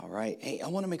right. Hey, I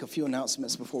want to make a few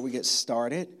announcements before we get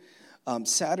started.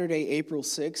 Saturday, April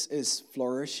 6th is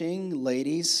Flourishing.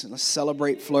 Ladies, let's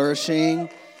celebrate Flourishing.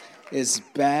 Is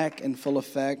back in full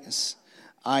effect. It's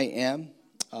I Am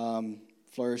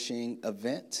Flourishing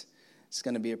event. It's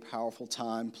going to be a powerful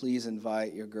time. Please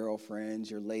invite your girlfriends,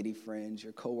 your lady friends,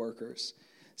 your coworkers.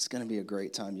 It's going to be a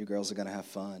great time. You girls are going to have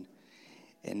fun.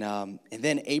 And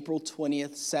then April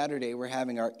 20th, Saturday, we're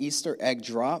having our Easter egg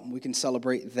drop. We can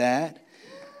celebrate that.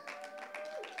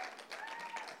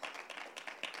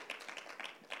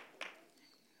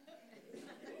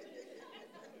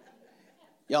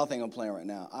 Y'all think I'm playing right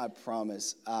now. I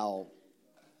promise I'll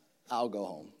go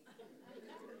home.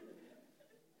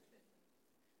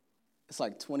 It's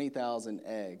like 20,000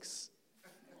 eggs.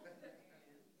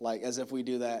 Like as if we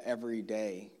do that every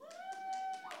day.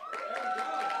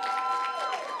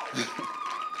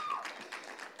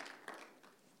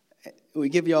 We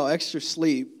give y'all extra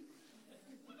sleep.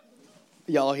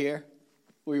 Y'all here?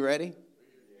 We ready?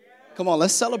 Come on,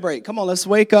 let's celebrate. Come on, let's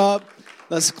wake up.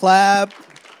 Let's clap.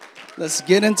 Let's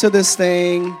get into this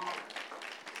thing.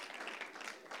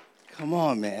 Come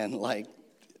on, man. Like,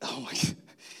 oh my God.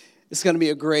 It's going to be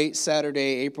a great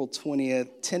Saturday, April 20th,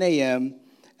 10 a.m.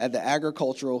 at the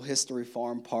Agricultural History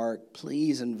Farm Park.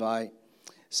 Please invite.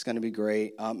 It's going to be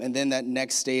great. And then that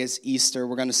next day is Easter.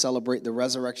 We're going to celebrate the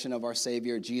resurrection of our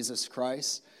Savior, Jesus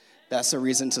Christ. That's a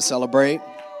reason to celebrate.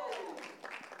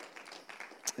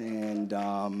 And,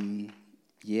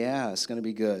 yeah, it's going to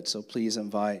be good. So please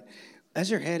invite. As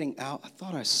you're heading out, I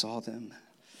thought I saw them.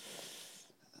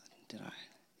 Did I?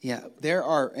 Yeah, there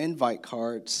are invite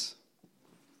cards.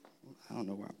 I don't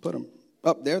know where I put them.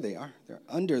 Oh, there they are. They're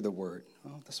under the word.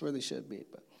 Oh, that's where they should be.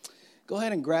 But go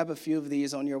ahead and grab a few of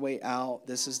these on your way out.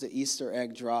 This is the Easter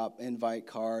egg drop invite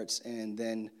cards. And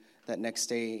then that next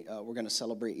day, we're going to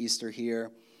celebrate Easter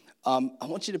here. I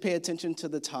want you to pay attention to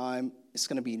the time. It's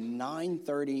going to be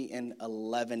 9:30 and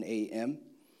 11 a.m.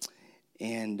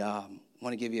 And I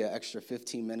want to give you an extra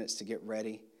 15 minutes to get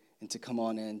ready and to come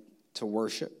on in to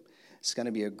worship. It's going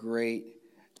to be a great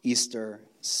Easter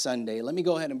Sunday. Let me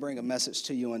go ahead and bring a message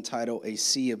to you entitled A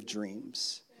Sea of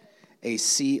Dreams. A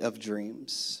Sea of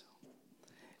Dreams.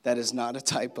 That is not a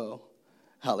typo.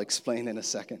 I'll explain in a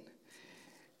second.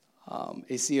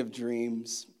 A Sea of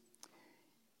Dreams.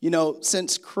 You know,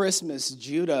 since Christmas,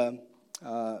 Judah,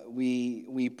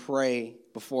 we pray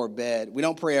before bed. We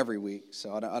don't pray every week,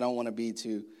 so I don't want to be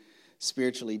too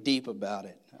spiritually deep about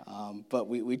it. But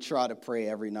we try to pray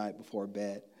every night before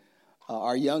bed.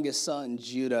 Our youngest son,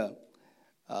 Judah,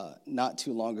 not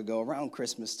too long ago, around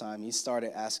Christmas time, he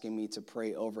started asking me to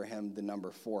pray over him the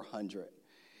number 400.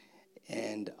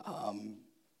 And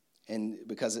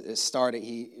because it started,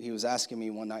 he was asking me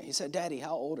one night, he said, "Daddy,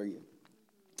 how old are you?"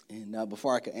 And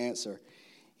before I could answer,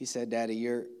 he said, "Daddy,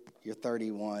 you're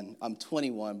 31. I'm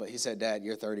 21, but he said, Dad,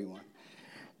 you're 31.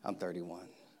 I'm 31.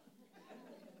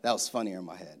 That was funnier in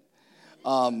my head.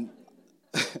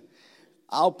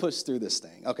 I'll push through this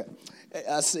thing. Okay.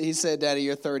 He said, "Daddy,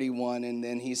 you're 31. And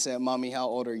then he said, "Mommy, how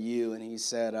old are you?" And he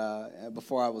said,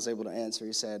 before I was able to answer,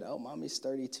 he said, "Oh, Mommy's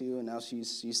 32, and now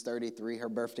she's 33. Her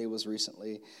birthday was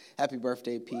recently. Happy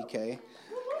birthday, PK.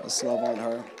 Let's love on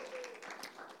her."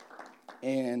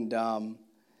 And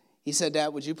he said, "Dad,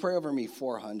 would you pray over me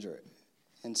 400?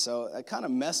 And so it kind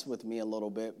of messed with me a little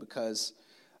bit because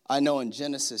I know in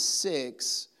Genesis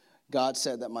 6, God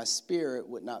said that my spirit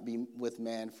would not be with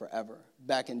man forever.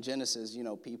 Back in Genesis, you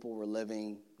know, people were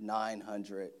living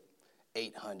 900,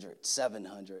 800,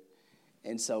 700.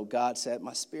 And so God said,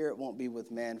 my spirit won't be with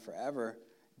man forever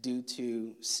due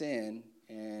to sin.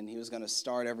 And he was going to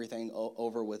start everything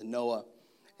over with Noah.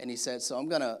 And he said, so I'm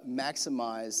going to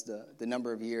maximize the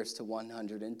number of years to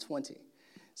 120.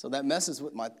 So that messes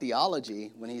with my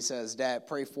theology when he says, "Dad,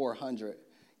 pray 400.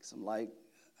 Because I'm like,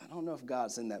 I don't know if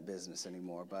God's in that business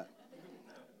anymore. But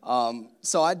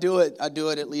so I do it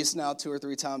at least now 2 or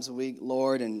 3 times a week.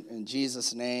 Lord, in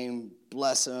Jesus' name,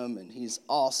 bless him. And he's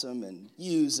awesome. And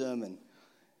use him. And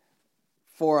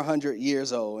 400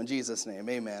 years old in Jesus' name.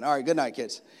 Amen. All right, good night,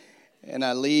 kids. And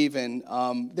I leave, and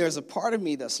there's a part of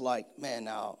me that's like, man,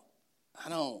 now, I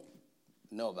don't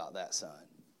know about that, son.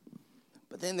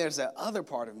 But then there's that other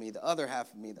part of me, the other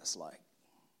half of me that's like,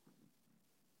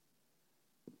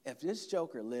 if this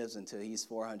joker lives until he's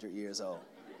 400 years old,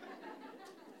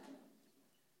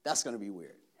 that's going to be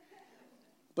weird.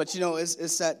 But, you know,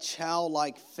 it's that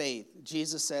childlike faith.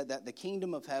 Jesus said that the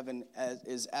kingdom of heaven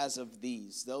is as of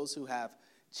these, those who have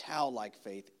childlike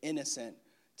faith, innocent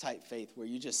type faith, where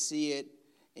you just see it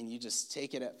and you just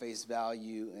take it at face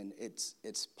value and it's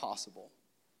possible.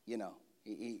 You know,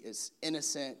 it's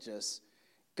innocent, just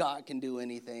God can do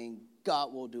anything.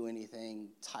 God will do anything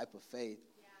type of faith.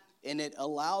 Yeah. And it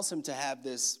allows him to have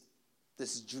this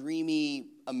dreamy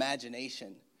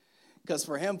imagination. Because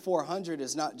for him, 400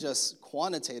 is not just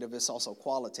quantitative, it's also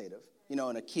qualitative. You know,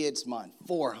 in a kid's mind,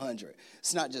 400.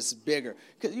 It's not just bigger.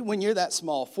 Because when you're that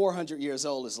small, 400 years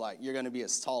old is like you're going to be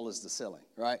as tall as the ceiling,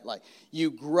 right? Like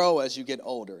you grow as you get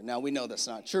older. Now, we know that's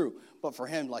not true. But for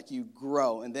him, like you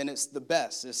grow. And then it's the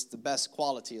best. It's the best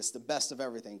quality. It's the best of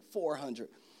everything. 400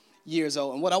 years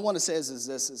old. And what I want to say is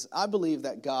this, is I believe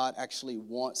that God actually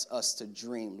wants us to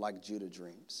dream like Judah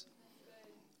dreams.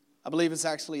 I believe it's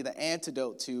actually the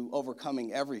antidote to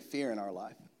overcoming every fear in our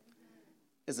life.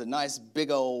 It's a nice,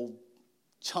 big old,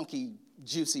 chunky,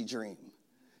 juicy dream.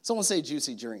 Someone say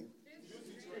juicy dream.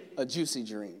 A juicy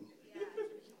dream.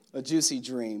 A juicy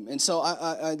dream. And so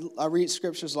I read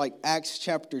scriptures like Acts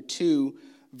chapter 2,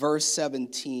 verse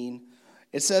 17.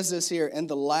 It says this here, in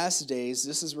the last days,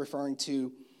 this is referring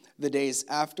to the days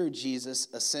after Jesus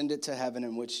ascended to heaven,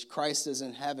 in which Christ is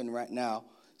in heaven right now,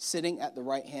 sitting at the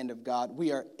right hand of God.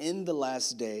 We are in the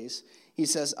last days. He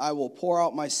says, I will pour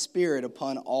out my spirit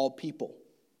upon all people.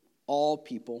 All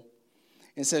people.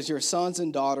 It says, your sons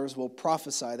and daughters will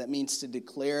prophesy. That means to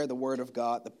declare the word of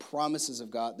God, the promises of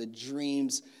God, the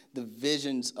dreams, the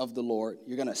visions of the Lord.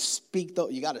 You're going to speak, though.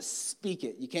 You got to speak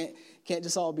it. You can't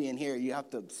just all be in here. You have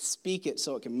to speak it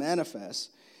so it can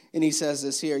manifest. And he says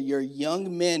this here, your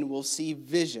young men will see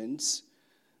visions,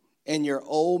 and your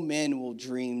old men will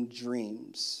dream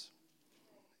dreams.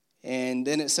 And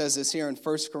then it says this here in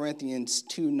 1 Corinthians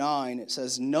 2:9. It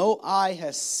says, no eye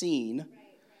has seen. It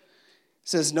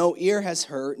says, no ear has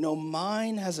heard, no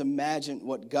mind has imagined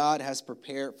what God has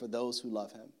prepared for those who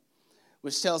love him.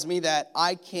 Which tells me that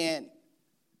I can't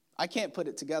put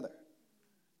it together.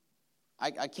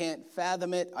 I can't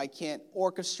fathom it. I can't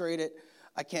orchestrate it.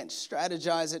 I can't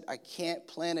strategize it. I can't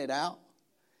plan it out.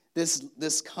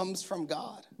 This comes from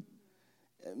God.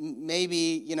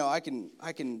 Maybe, I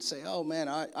can say, oh, man,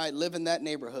 I live in that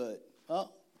neighborhood.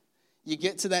 Well, you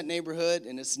get to that neighborhood,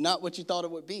 and it's not what you thought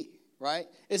it would be, right?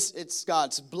 It's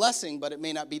God's blessing, but it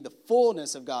may not be the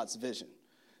fullness of God's vision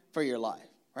for your life,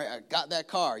 right? I got that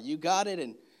car. You got it,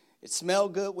 and it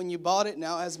smelled good when you bought it.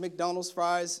 Now it has McDonald's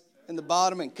fries in the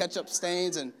bottom and ketchup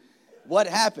stains, and what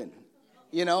happened?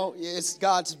 It's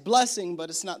God's blessing, but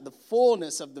it's not the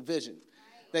fullness of the vision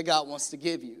that God wants to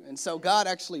give you. And so God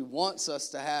actually wants us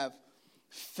to have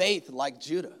faith like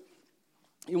Judah.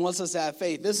 He wants us to have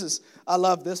faith. I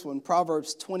love this one,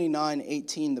 Proverbs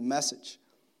 29:18, the Message.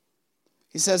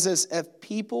 He says this, if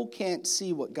people can't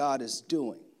see what God is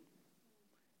doing,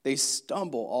 they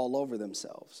stumble all over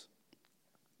themselves.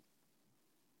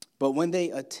 But when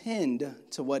they attend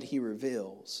to what he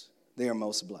reveals, they are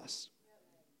most blessed.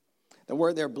 The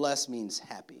word there, blessed, means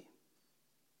happy.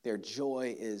 Their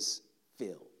joy is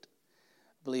filled.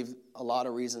 I believe a lot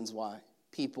of reasons why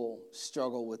people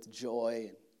struggle with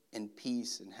joy and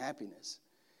peace and happiness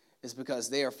is because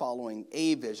they are following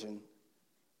a vision,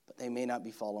 but they may not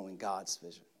be following God's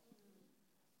vision.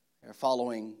 They're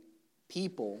following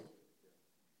people,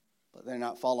 but they're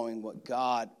not following what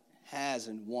God has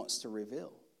and wants to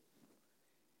reveal.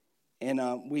 And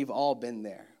we've all been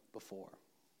there before.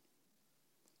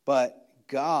 But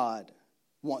God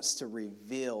wants to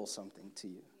reveal something to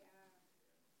you.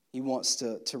 He wants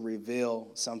to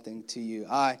reveal something to you.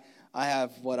 I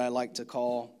have what I like to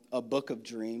call a book of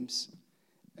dreams.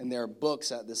 And there are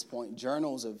books at this point,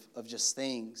 journals of just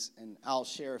things. And I'll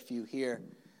share a few here.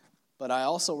 But I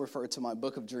also refer to my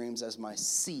book of dreams as my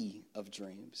sea of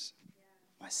dreams.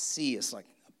 My sea is like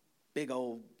a big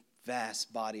old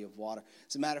vast body of water.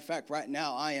 As a matter of fact, right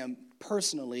now I am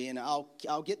personally, and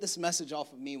I'll get this message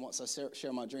off of me once I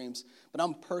share my dreams, but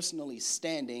I'm personally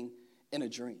standing in a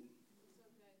dream.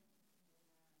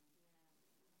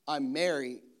 I'm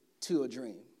married to a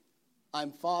dream.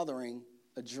 I'm fathering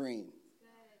a dream.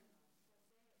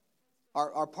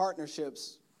 Our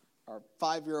partnerships are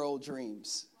 5-year-old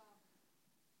dreams.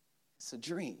 It's a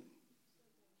dream.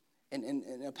 And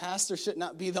a pastor should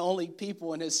not be the only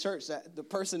people in his church, the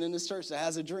person in his church that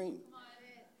has a dream.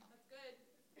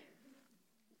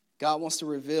 God wants to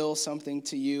reveal something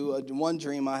to you. One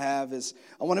dream I have is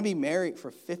I want to be married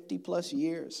for 50 plus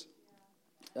years.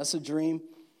 That's a dream.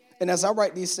 And as I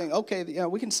write these things, okay, yeah,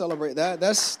 we can celebrate that.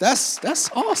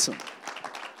 That's awesome.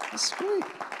 That's great.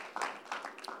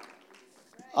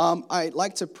 I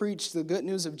like to preach the good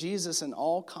news of Jesus in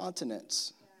all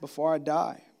continents before I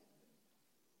die.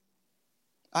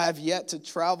 I have yet to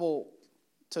travel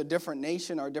to a different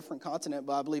nation or a different continent,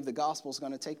 but I believe the gospel is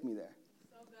going to take me there.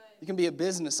 You can be a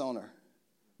business owner.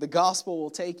 The gospel will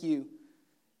take you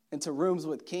into rooms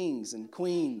with kings and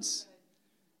queens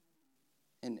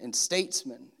and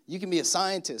statesmen. You can be a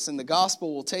scientist, and the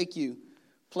gospel will take you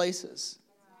places.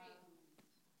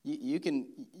 You can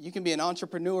be an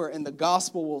entrepreneur, and the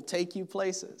gospel will take you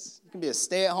places. You can be a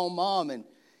stay-at-home mom, and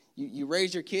you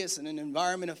raise your kids in an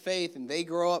environment of faith, and they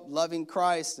grow up loving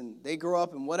Christ, and they grow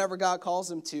up in whatever God calls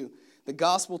them to. The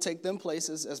gospel will take them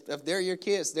places. If they're your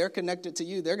kids, they're connected to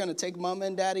you. They're going to take mom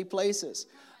and daddy places.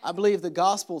 I believe the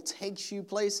gospel takes you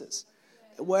places.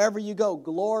 Wherever you go,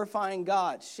 glorifying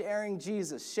God, sharing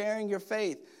Jesus, sharing your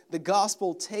faith, the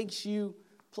gospel takes you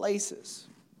places.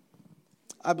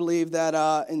 I believe that,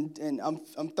 and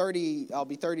I'm 30. I'll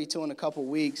be 32 in a couple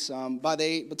weeks.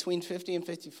 Between 50 and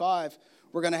 55,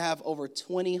 we're going to have over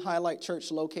 20 Highlight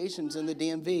Church locations in the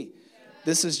DMV.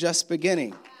 This is just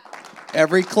beginning.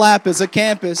 Every clap is a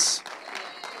campus.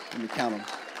 Let me count them.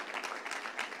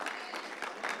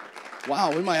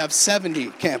 Wow, we might have 70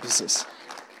 campuses.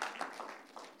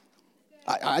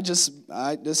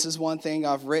 This is one thing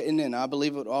I've written, and I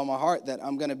believe with all my heart that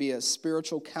I'm going to be a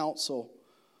spiritual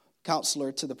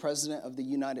counselor to the President of the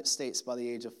United States by the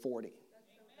age of 40.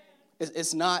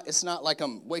 It's not like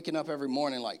I'm waking up every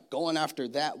morning like going after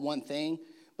that one thing,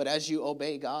 but as you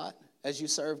obey God, as you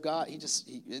serve God,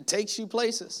 it takes you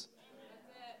places.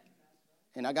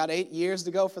 And I got 8 years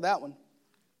to go for that one.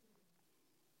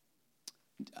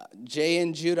 Jay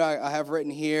and Judah, I have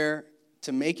written here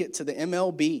to make it to the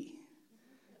MLB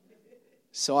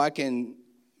so I can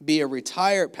be a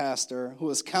retired pastor who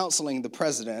is counseling the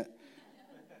president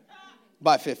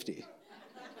by 50.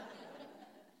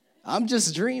 I'm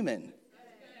just dreaming.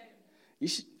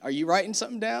 Are you writing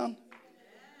something down?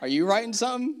 Are you writing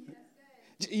something?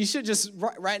 You should just,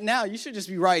 right now, you should just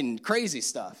be writing crazy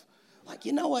stuff. Like,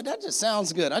 you know what? That just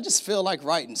sounds good. I just feel like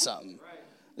writing something.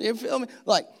 You feel me?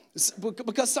 Like,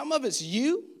 because some of it's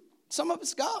you, some of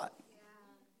it's God.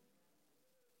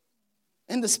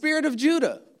 And the spirit of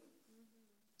Judah.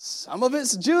 Some of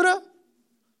it's Judah.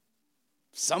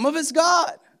 Some of it's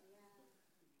God.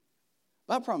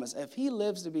 But I promise, if he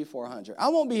lives to be 400, I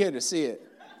won't be here to see it.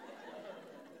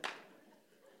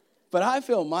 But I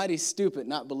feel mighty stupid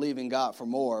not believing God for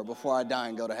more before I die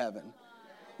and go to heaven.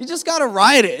 You just got to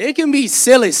write it. It can be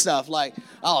silly stuff like,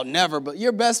 but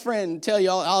your best friend tell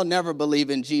you, I'll never believe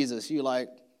in Jesus. You like,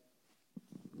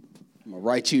 I'm going to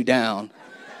write you down.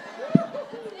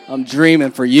 I'm dreaming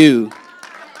for you.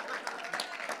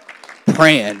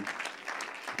 Praying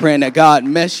that God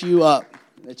mess you up,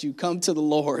 that you come to the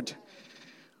Lord.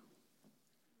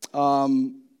 Oh,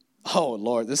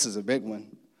 Lord, this is a big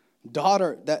one.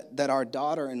 That our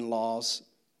daughter-in-laws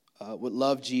would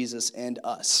love Jesus and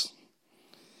us.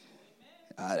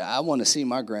 I want to see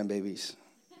my grandbabies.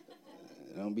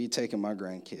 Don't be taking my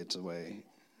grandkids away.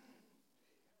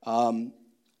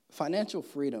 Financial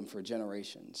freedom for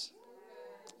generations.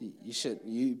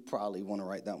 You probably want to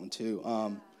write that one too.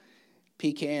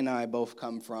 PK and I both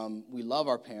we love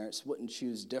our parents, wouldn't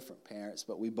choose different parents,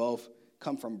 but we both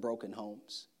come from broken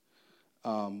homes.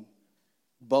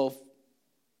 Both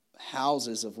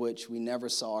houses of which we never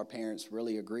saw our parents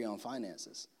really agree on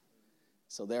finances.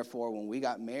 So therefore, when we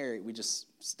got married, we just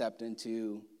stepped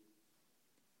into,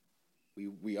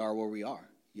 we are where we are,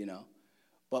 you know.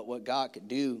 But what God could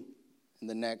do in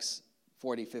the next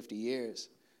 40, 50 years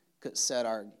could set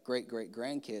our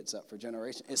great-great-grandkids up for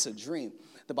generations. It's a dream.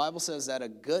 The Bible says that a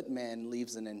good man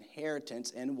leaves an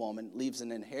inheritance, and woman leaves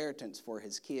an inheritance for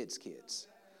his kids' kids.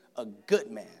 A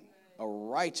good man, a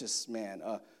righteous man,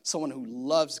 someone who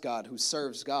loves God, who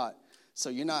serves God. So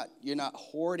you're not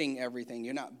hoarding everything.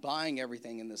 You're not buying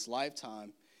everything in this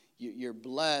lifetime. You're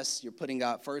blessed. You're putting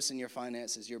God first in your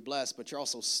finances. You're blessed, but you're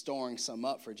also storing some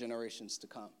up for generations to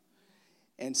come.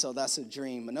 And so that's a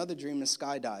dream. Another dream is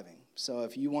skydiving. So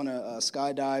if you want to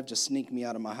skydive, just sneak me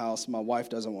out of my house. My wife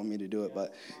doesn't want me to do it,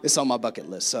 but it's on my bucket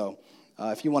list. So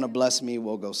if you want to bless me,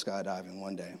 we'll go skydiving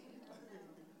one day.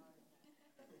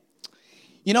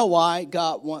 You know why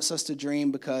God wants us to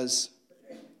dream? Because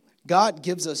God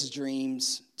gives us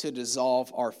dreams to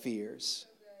dissolve our fears.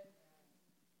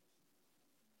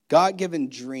 God-given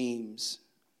dreams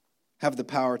have the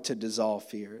power to dissolve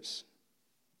fears.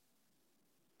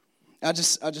 I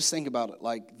just think about it,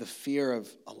 like the fear of,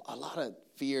 a lot of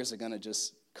fears are going to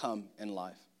just come in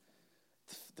life.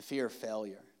 The fear of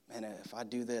failure. Man, if I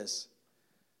do this,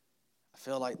 I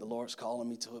feel like the Lord's calling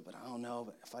me to it, but I don't know.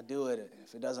 But if I do it,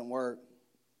 if it doesn't work,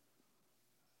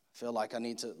 I feel like I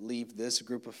need to leave this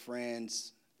group of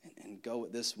friends and go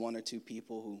with this one or two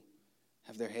people who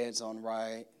have their heads on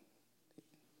right.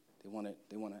 They want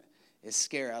to. It's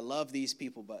scary. I love these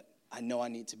people, but I know I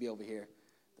need to be over here.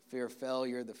 The fear of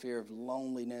failure, the fear of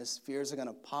loneliness, fears are going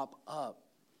to pop up.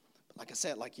 But like I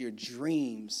said, like your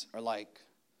dreams are like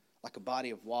a body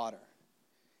of water.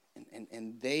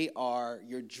 And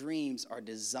your dreams are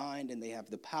designed and they have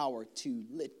the power to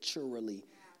literally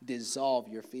dissolve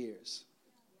your fears.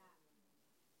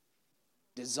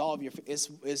 Dissolve your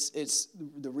fears. It's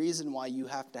the reason why you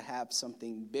have to have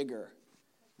something bigger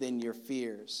than your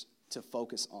fears to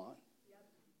focus on.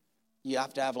 You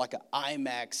have to have like an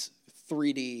IMAX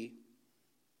 3D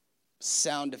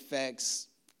sound effects.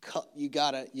 You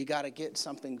gotta get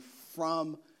something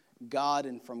from God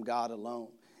and from God alone.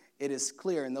 It is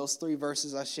clear in those 3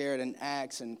 verses I shared in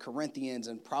Acts and Corinthians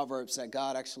and Proverbs that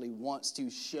God actually wants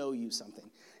to show you something.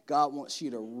 God wants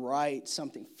you to write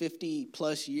something. 50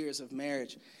 plus years of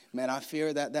marriage. Man, I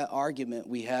fear that argument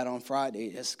we had on Friday,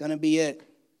 it's going to be it.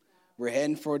 We're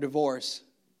heading for a divorce.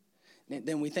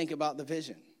 Then we think about the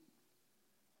vision.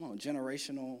 Come on,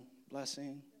 generational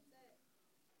blessing.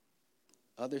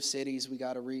 Other cities we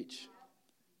got to reach.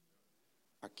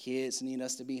 Our kids need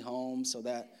us to be home so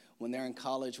that when they're in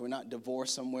college, we're not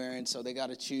divorced somewhere, and so they got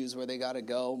to choose where they got to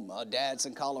go. Dad's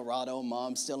in Colorado,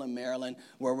 mom's still in Maryland,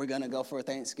 where we're going to go for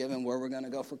Thanksgiving, where we're going to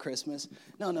go for Christmas.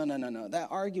 No. That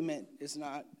argument is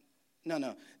not,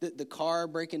 no. The car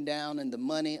breaking down and the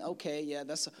money, okay, yeah,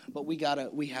 but we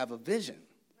have a vision.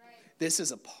 Right. This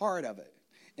is a part of it.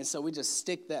 And so we just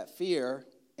stick that fear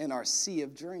in our sea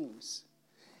of dreams.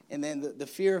 And then the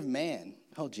fear of man,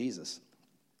 oh, Jesus.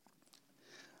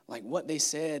 Like what they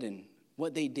said and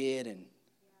what they did and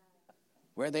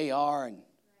where they are, and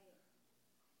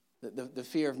the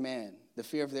fear of man, the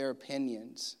fear of their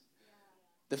opinions,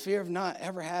 the fear of not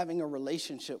ever having a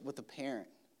relationship with a parent.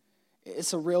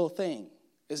 It's a real thing.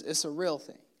 It's a real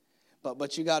thing.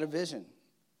 But you got a vision,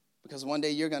 because one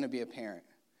day you're going to be a parent,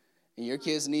 and your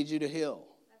kids need you to heal.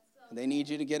 They need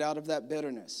you to get out of that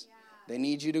bitterness. They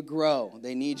need you to grow.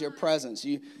 They need your presence.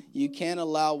 You can't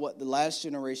allow what the last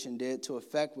generation did to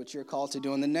affect what you're called to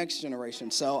do in the next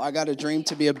generation. So I got a dream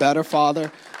to be a better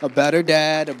father, a better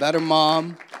dad, a better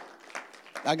mom.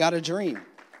 I got a dream.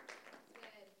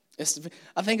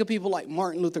 I think of people like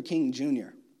Martin Luther King Jr.,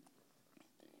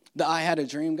 the I had a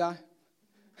dream guy.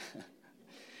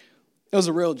 It was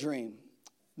a real dream.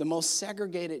 The most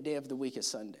segregated day of the week is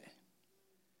Sunday.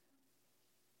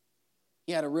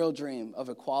 He had a real dream of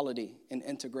equality and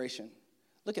integration.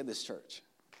 Look at this church.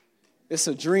 It's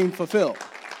a dream fulfilled.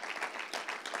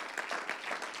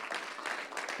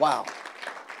 Wow.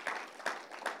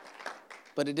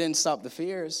 But it didn't stop the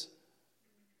fears,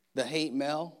 the hate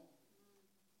mail,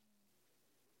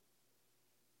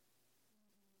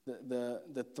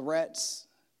 the threats,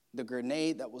 the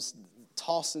grenade that was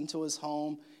tossed into his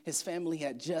home. His family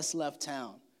had just left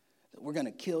town. We're going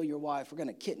to kill your wife. We're going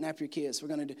to kidnap your kids.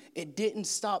 It didn't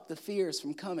stop the fears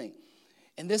from coming.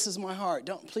 And this is my heart.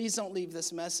 Please don't leave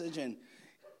this message and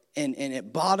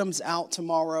it bottoms out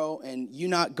tomorrow and you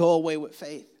not go away with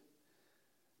faith.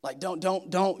 Like don't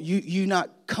you not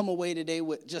come away today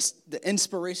with just the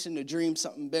inspiration to dream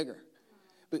something bigger.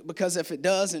 Because if it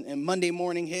does and Monday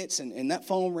morning hits and that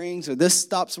phone rings or this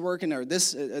stops working or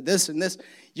this and this,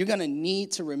 you're going to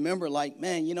need to remember, like,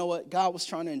 man, you know what? God was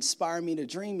trying to inspire me to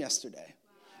dream yesterday.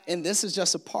 And this is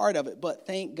just a part of it. But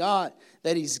thank God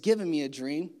that he's given me a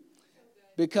dream,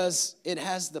 because it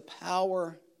has the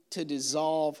power to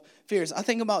dissolve fears. I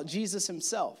think about Jesus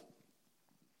himself.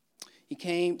 He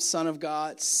came, Son of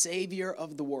God, Savior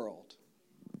of the world.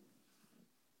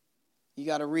 You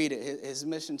got to read it, his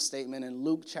mission statement in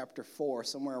Luke chapter 4,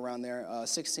 somewhere around there,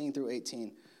 16 through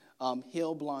 18.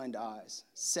 Heal blind eyes,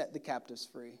 set the captives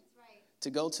free.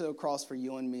 To go to the cross for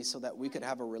you and me so that we could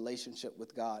have a relationship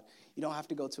with God. You don't have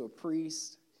to go to a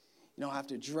priest. You don't have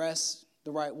to dress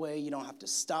the right way. You don't have to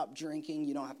stop drinking.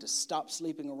 You don't have to stop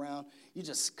sleeping around. You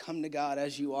just come to God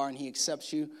as you are, and he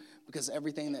accepts you because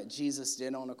everything that Jesus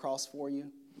did on the cross for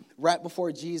you. Right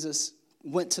before Jesus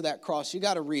went to that cross, you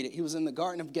got to read it. He was in the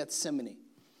Garden of Gethsemane.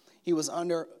 He was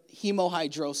under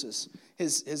hemohydrosis.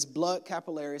 His blood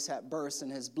capillaries had burst,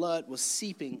 and his blood was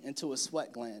seeping into his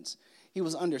sweat glands. He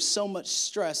was under so much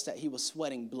stress that he was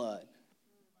sweating blood.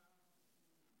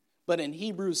 But in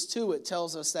Hebrews 2, it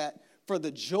tells us that for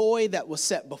the joy that was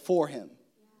set before him,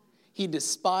 he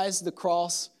despised the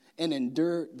cross and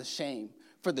endured the shame.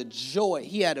 For the joy,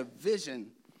 he had a vision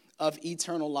of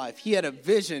eternal life. He had a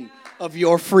vision of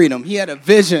your freedom. He had a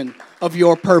vision of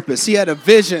your purpose. He had a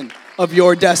vision of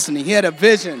your destiny. He had a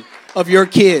vision of your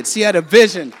kids. He had a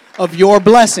vision of your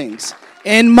blessings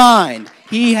in mind.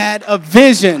 He had a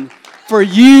vision for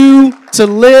you to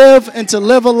live and to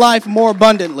live a life more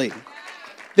abundantly.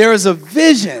 There is a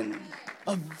vision.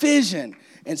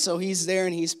 And so he's there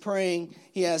and he's praying.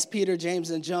 He asks Peter, James,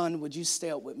 and John, would you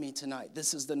stay up with me tonight?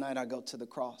 This is the night I go to the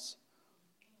cross.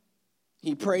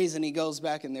 He prays and he goes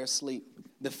back in their sleep.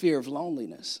 The fear of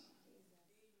loneliness.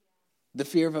 The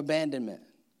fear of abandonment.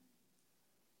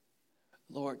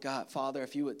 Lord God, Father,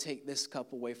 if you would take this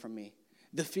cup away from me.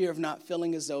 The fear of not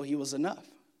feeling as though he was enough.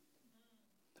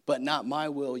 But not my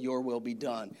will, your will be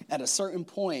done. At a certain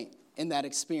point in that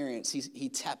experience, he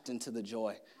tapped into the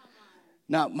joy.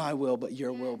 Not my will, but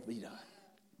your will be done.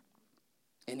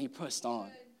 And he pressed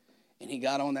on. And he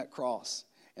got on that cross.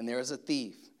 And there was a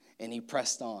thief. And he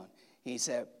pressed on. He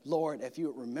said, Lord, if you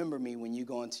would remember me when you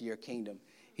go into your kingdom.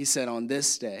 He said, on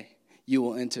this day, you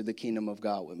will enter the kingdom of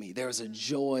God with me. There is a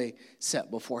joy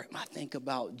set before him. I think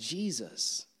about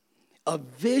Jesus. A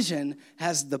vision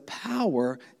has the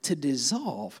power to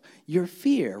dissolve your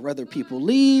fear. Whether people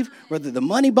leave, whether the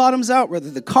money bottoms out, whether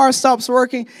the car stops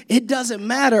working, it doesn't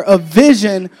matter. A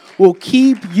vision will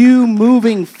keep you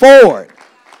moving forward.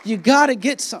 You got to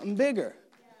get something bigger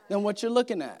than what you're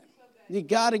looking at. You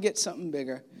got to get something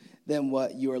bigger than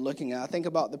what you are looking at. I think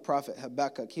about the prophet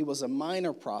Habakkuk. He was a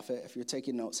minor prophet. If you're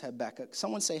taking notes, Habakkuk.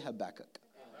 Someone say Habakkuk.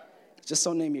 Just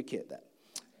don't name your kid that.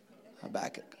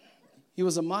 Habakkuk. He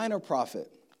was a minor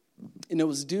prophet, and it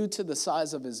was due to the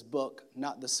size of his book,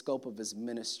 not the scope of his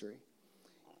ministry.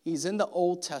 He's in the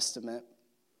Old Testament.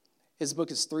 His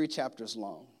book is 3 chapters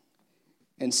long.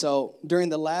 And so during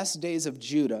the last days of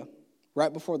Judah,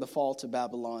 right before the fall to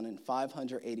Babylon in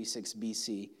 586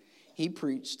 BC, he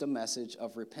preached a message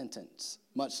of repentance,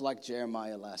 much like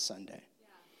Jeremiah last Sunday.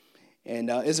 And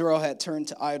Israel had turned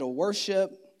to idol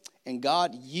worship, and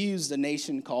God used a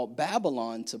nation called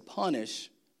Babylon to punish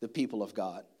the people of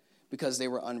God because they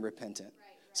were unrepentant.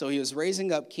 So he was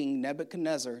raising up King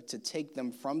Nebuchadnezzar to take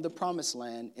them from the promised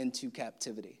land into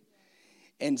captivity.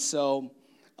 And so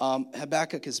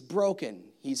Habakkuk is broken.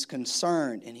 He's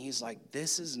concerned, and he's like,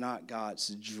 this is not God's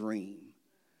dream.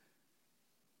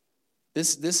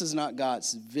 This is not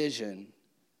God's vision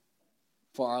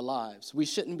for our lives. We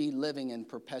shouldn't be living in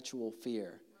perpetual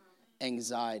fear,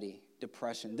 anxiety,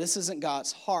 depression. This isn't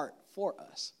God's heart for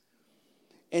us.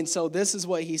 And so this is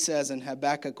what he says in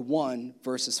Habakkuk 1,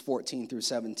 verses 14 through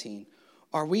 17.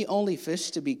 Are we only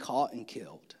fish to be caught and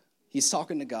killed? He's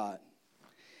talking to God.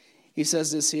 He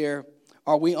says this here,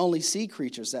 are we only sea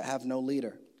creatures that have no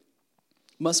leader?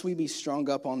 Must we be strung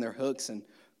up on their hooks and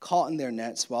caught in their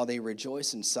nets while they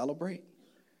rejoice and celebrate?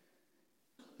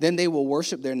 Then they will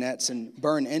worship their nets and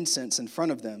burn incense in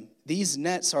front of them. These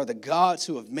nets are the gods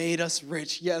who have made us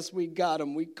rich. Yes, we got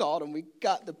them. We caught them. We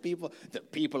got the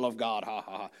people of God. Ha,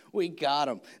 ha, ha. We got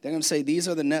them. They're going to say, these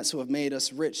are the nets who have made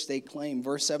us rich, they claim.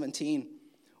 Verse 17,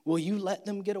 will you let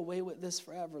them get away with this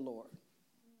forever, Lord?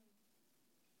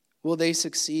 Will they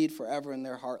succeed forever in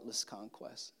their heartless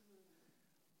conquest?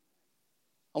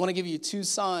 I want to give you 2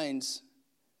 signs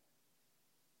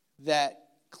that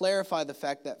clarify the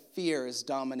fact that fear is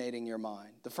dominating your mind.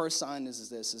 The first sign is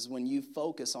this, is when you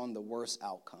focus on the worst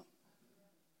outcome.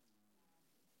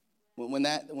 When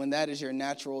that is your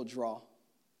natural draw.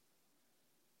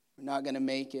 We're not going to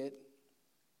make it.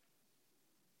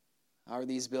 How are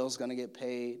these bills going to get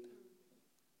paid?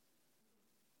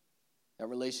 That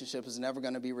relationship is never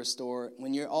going to be restored.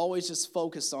 When you're always just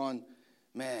focused on,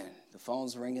 man, the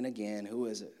phone's ringing again. Who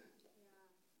is it?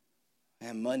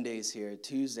 Man, Monday's here.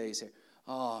 Tuesday's here.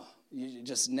 Oh, you're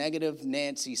just negative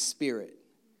Nancy spirit.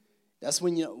 That's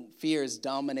when fear is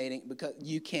dominating because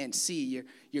you can't see.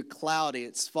 You're cloudy.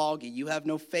 It's foggy. You have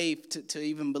no faith to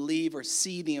even believe or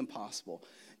see the impossible.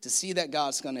 To see that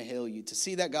God's going to heal you. To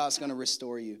see that God's going to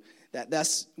restore you.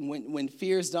 That's when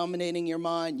fear is dominating your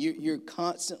mind, you're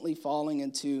constantly falling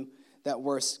into that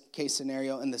worst case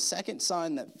scenario. And the second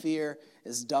sign that fear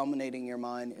is dominating your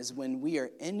mind is when we are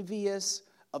envious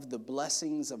of the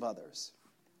blessings of others.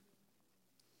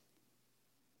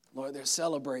 Lord, they're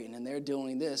celebrating and they're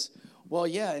doing this. Well,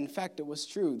 yeah, in fact, it was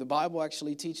true. The Bible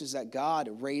actually teaches that God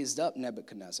raised up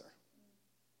Nebuchadnezzar.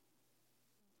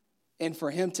 And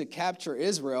for him to capture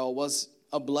Israel was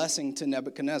a blessing to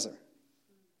Nebuchadnezzar.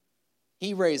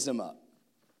 He raised him up.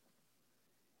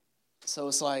 So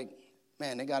it's like,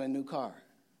 man, they got a new car.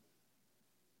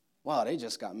 Wow, they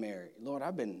just got married. Lord,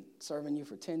 I've been serving you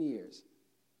for 10 years,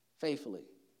 faithfully.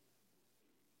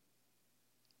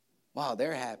 Wow,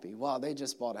 they're happy. Wow, they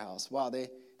just bought a house. Wow, they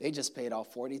just paid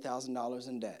off $40,000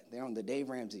 in debt. They're on the Dave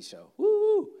Ramsey show.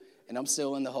 Woo! And I'm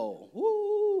still in the hole.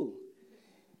 Woo!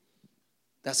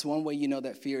 That's one way you know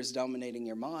that fear is dominating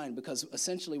your mind, because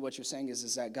essentially what you're saying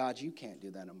is that, God, you can't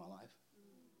do that in my life.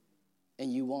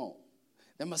 And you won't.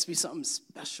 There must be something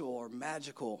special or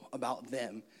magical about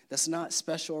them that's not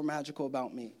special or magical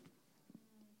about me.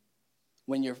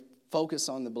 When you're focused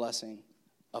on the blessing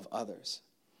of others.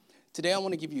 Today I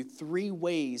want to give you 3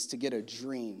 ways to get a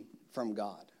dream from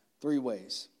God. 3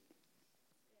 ways.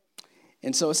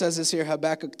 And so it says this here,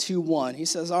 Habakkuk 2:1. He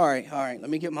says, all right, let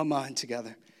me get my mind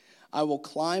together. I will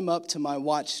climb up to my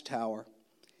watchtower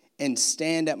and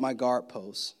stand at my guard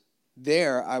post.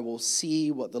 There I will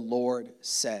see what the Lord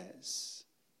says.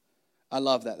 I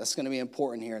love that. That's going to be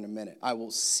important here in a minute. I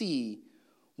will see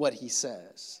what he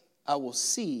says. I will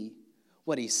see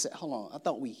what he said. Hold on. I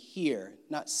thought we hear,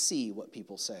 not see what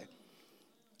people say.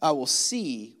 I will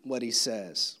see what he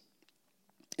says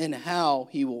and how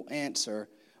he will answer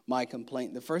my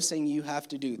complaint. The first thing you have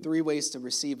to do, 3 ways to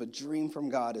receive a dream from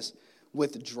God, is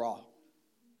withdraw.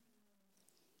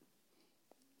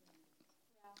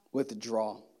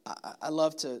 Withdraw. I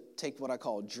love to take what I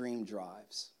call dream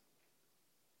drives.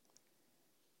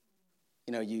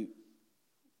 You know, you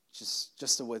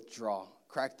just to withdraw.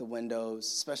 Crack the windows,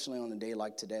 especially on a day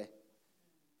like today.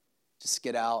 Just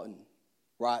get out and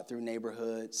ride through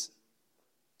neighborhoods.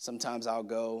 Sometimes I'll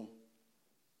go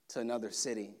to another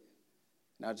city,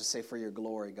 and I'll just say, for your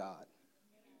glory, God.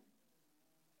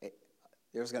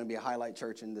 There's going to be a highlight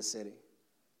church in this city.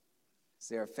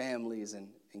 There are families and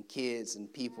kids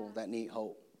and people that need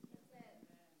hope.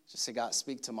 Just say, God,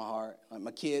 speak to my heart. Like,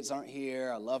 my kids aren't here.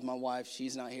 I love my wife.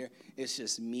 She's not here. It's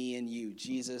just me and you.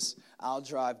 Jesus, I'll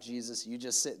drive. Jesus, you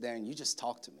just sit there and you just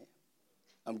talk to me.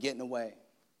 I'm getting away.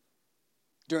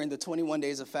 During the 21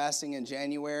 days of fasting in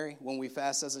January, when we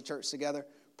fast as a church together,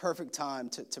 perfect time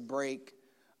to break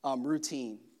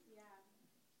routine. Yeah.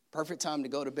 Perfect time to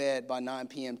go to bed by 9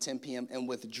 p.m., 10 p.m. and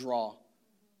withdraw.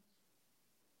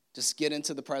 Just get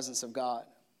into the presence of God.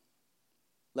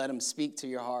 Let him speak to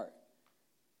your heart.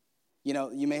 You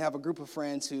know, you may have a group of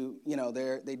friends who, you know,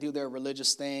 they do their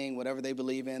religious thing, whatever they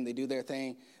believe in, they do their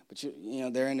thing, but you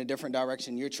know, they're in a different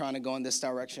direction. You're trying to go in this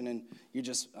direction, and you're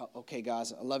just, okay,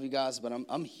 guys, I love you guys, but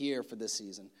I'm here for this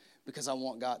season because I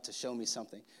want God to show me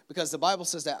something. Because the Bible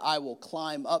says that I will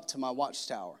climb up to my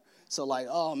watchtower. So like,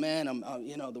 oh man, I'm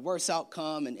you know, the worst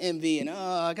outcome and envy and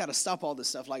I got to stop all this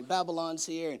stuff. Like Babylon's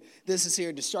here and this is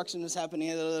here, destruction is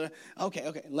happening.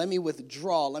 Okay, let me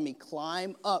withdraw. Let me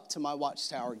climb up to my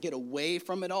watchtower, get away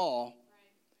from it all,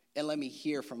 and let me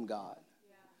hear from God.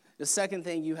 Yeah. The second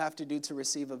thing you have to do to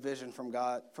receive a vision from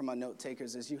God, from my note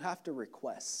takers, is you have to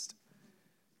request.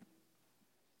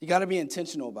 You got to be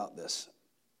intentional about this.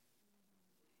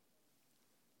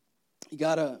 You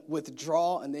got to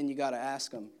withdraw, and then you got to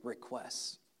ask them,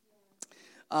 request.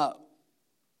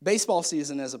 Baseball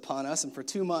season is upon us, and for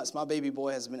 2 months, my baby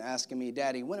boy has been asking me,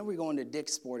 Daddy, when are we going to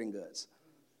Dick's Sporting Goods?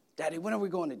 Daddy, when are we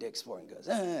going to Dick's Sporting Goods?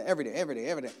 Every day.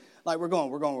 Like, we're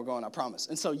going, I promise.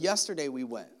 And so yesterday we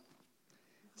went.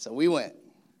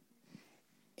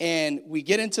 And we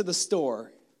get into the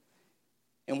store,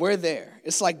 and we're there.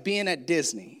 It's like being at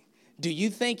Disney. Do you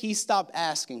think he stopped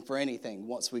asking for anything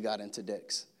once we got into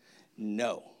Dick's?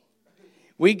 No.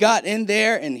 We got in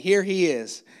there, and here he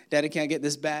is. Daddy, can I get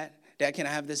this bat? Dad, can I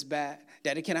have this bat?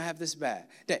 Daddy, can I have this bat?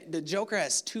 The Joker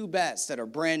has 2 bats that are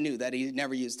brand new that he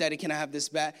never used. Daddy, can I have this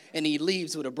bat? And he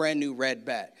leaves with a brand new red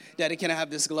bat. Daddy, can I have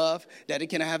this glove? Daddy,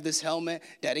 can I have this helmet?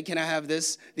 Daddy, can I have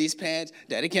these pants?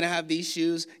 Daddy, can I have these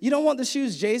shoes? You don't want the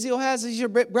shoes Jay-Z has? He's your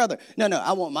brother. No,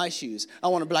 I want my shoes. I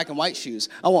want a black and white shoes.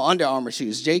 I want Under Armour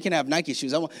shoes. Jay can have Nike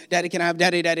shoes. Daddy, can I have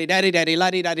daddy, la-di, daddy,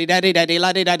 la-di, daddy, daddy,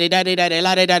 la-di, daddy,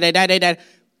 la-di, daddy.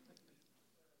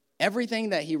 Everything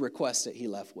that he requested, he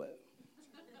left with.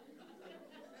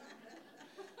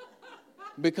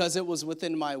 Because it was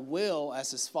within my will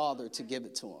as his father to give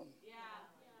it to him.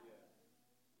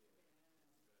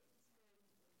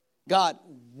 God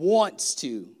wants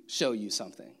to show you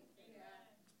something.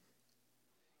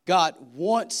 God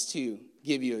wants to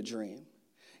give you a dream.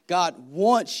 God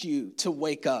wants you to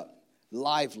wake up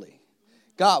lively.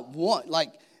 God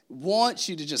wants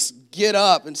you to just get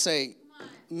up and say,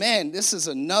 man, this is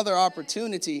another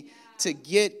opportunity to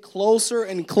get closer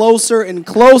and closer and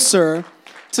closer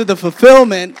to the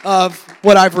fulfillment of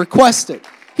what I've requested.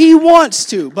 He wants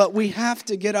to, but we have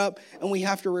to get up and we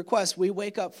have to request. We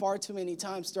wake up far too many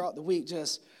times throughout the week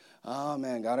just, oh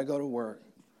man, got to go to work.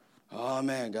 Oh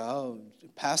man, God,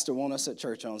 pastor want us at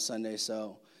church on Sunday,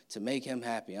 so to make him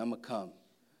happy, I'm going to come.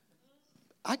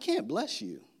 I can't bless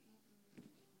you.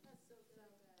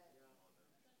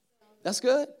 That's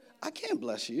good? I can't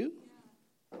bless you.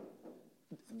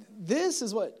 This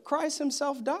is what Christ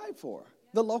himself died for,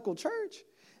 the local church.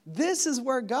 This is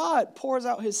where God pours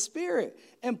out his spirit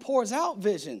and pours out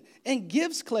vision and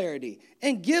gives clarity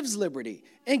and gives liberty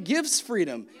and gives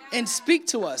freedom and speak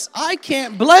to us. I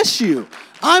can't bless you.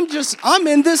 I'm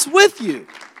in this with you.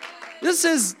 This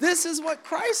is what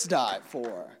Christ died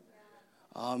for.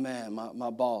 Oh man, my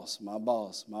boss.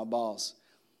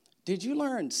 Did you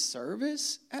learn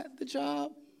service at the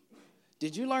job?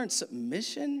 Did you learn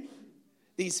submission?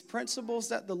 These principles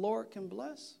that the Lord can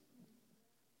bless.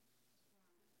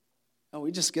 And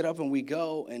we just get up and we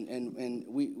go, and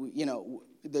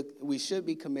we should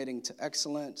be committing to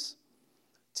excellence,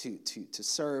 to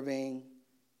serving,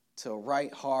 to a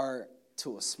right heart,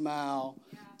 to a smile,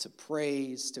 to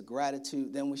praise, to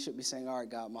gratitude. Then we should be saying, all right,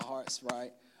 God, my heart's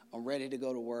right. I'm ready to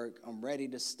go to work. I'm ready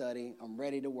to study. I'm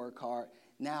ready to work hard.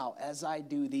 Now, as I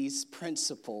do these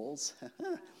principles,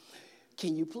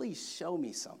 can you please show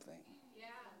me something? Yeah,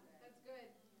 that's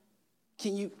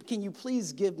good. Can you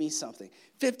please give me something?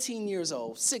 15 years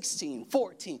old, 16,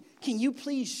 14. Can you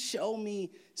please show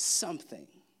me something?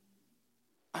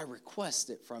 I request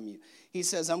it from you. He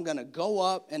says, I'm going to go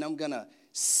up and I'm going to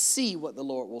see what the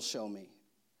Lord will show me.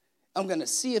 I'm going to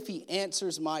see if he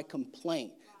answers my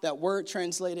complaint. That word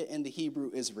translated in the Hebrew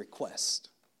is request,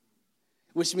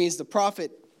 which means the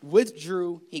prophet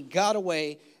withdrew, he got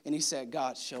away, and he said,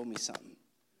 God, show me something.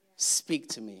 Speak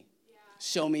to me.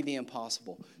 Show me the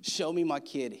impossible. Show me my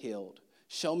kid healed.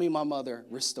 Show me my mother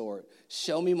restored.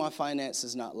 Show me my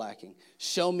finances not lacking.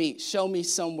 Show me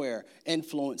somewhere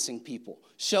influencing people.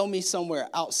 Show me somewhere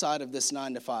outside of this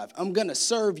 9 to 5. I'm going to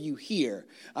serve you here.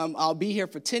 I'll be here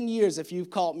for 10 years if you've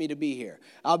called me to be here.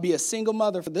 I'll be a single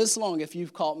mother for this long if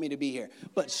you've called me to be here.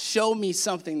 But show me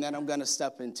something that I'm going to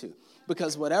step into.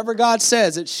 Because whatever God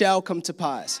says, it shall come to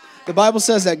pass. The Bible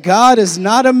says that God is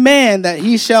not a man that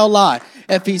he shall lie.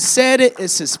 If he said it,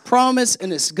 it's his promise,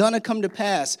 and it's going to come to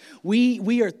pass.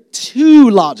 We are too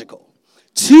logical,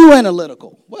 too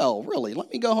analytical. Well, really,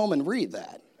 let me go home and read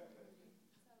that.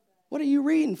 What are you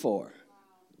reading for?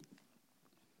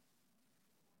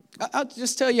 I'll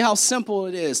just tell you how simple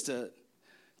it is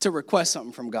to request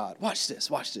something from God. Watch this,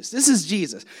 watch this. This is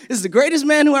Jesus. This is the greatest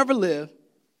man who ever lived.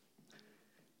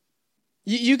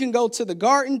 You can go to the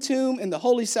Garden Tomb and the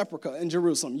Holy Sepulchre in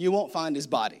Jerusalem. You won't find his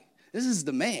body. This is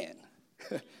the man.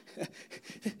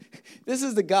 This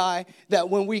is the guy that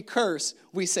when we curse,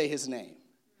 we say his name.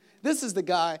 This is the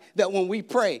guy that when we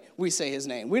pray, we say his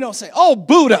name. We don't say, oh,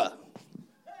 Buddha.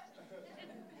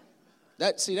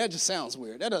 That just sounds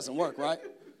weird. That doesn't work, right?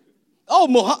 Oh,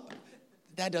 Muhammad.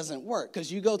 That doesn't work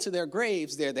because you go to their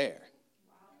graves, they're there.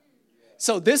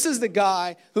 So this is the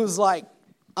guy who's like,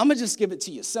 I'm going to just give it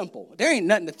to you simple. There ain't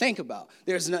nothing to think about.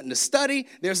 There's nothing to study.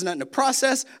 There's nothing to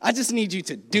process. I just need you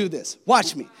to do this.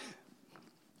 Watch me.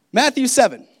 Matthew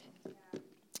 7.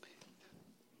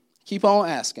 Keep on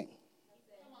asking.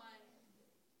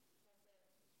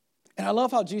 And I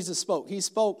love how Jesus spoke. He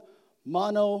spoke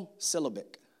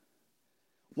monosyllabic.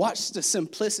 Watch the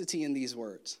simplicity in these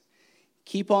words.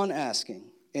 Keep on asking,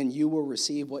 and you will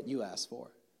receive what you ask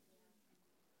for.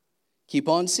 Keep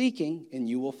on seeking, and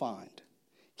you will find.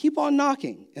 Keep on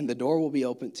knocking, and the door will be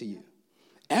opened to you.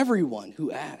 Everyone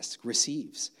who asks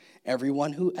receives.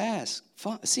 Everyone who asks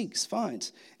seeks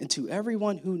finds. And to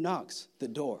everyone who knocks, the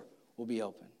door will be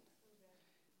open.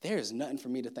 There is nothing for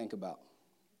me to think about.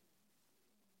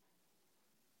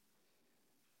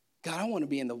 God, I want to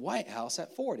be in the White House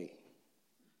at 40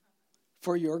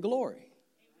 for your glory.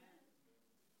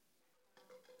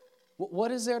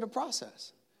 What is there to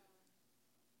process?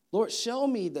 Lord, show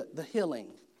me the healing.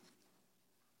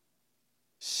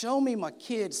 Show me my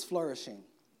kids flourishing.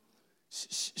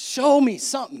 Show me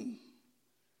something.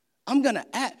 I'm going to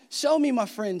show me my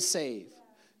friends saved.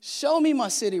 Show me my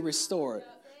city restored.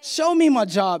 Show me my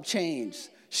job changed.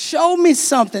 Show me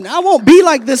something. I won't be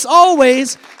like this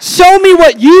always. Show me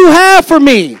what you have for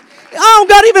me. I don't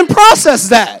got to even process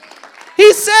that.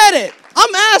 He said it.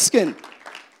 I'm asking.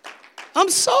 I'm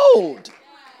sold.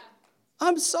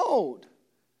 I'm sold.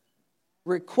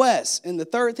 Request. And the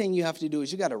third thing you have to do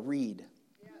is you got to read.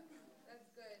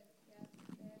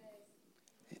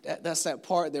 That's that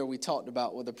part there we talked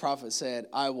about where the prophet said,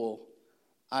 I will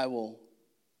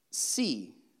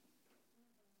see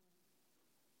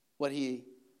what he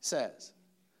says.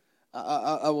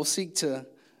 I will seek to,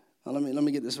 let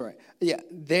me get this right. Yeah,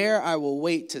 there I will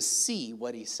wait to see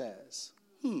what he says.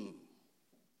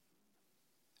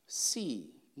 See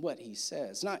what he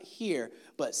says. Not hear,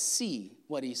 but see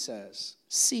what he says.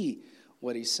 See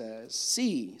what he says.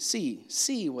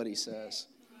 See what he says.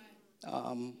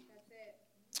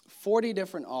 40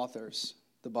 different authors,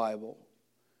 the Bible,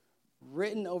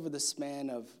 written over the span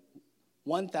of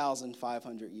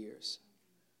 1,500 years.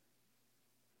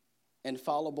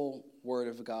 Infallible word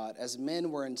of God. As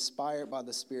men were inspired by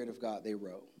the Spirit of God, they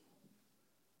wrote.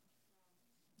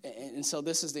 And so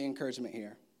this is the encouragement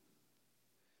here.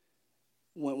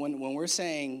 When we're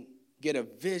saying get a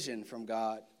vision from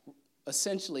God,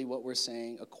 essentially what we're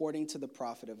saying, according to the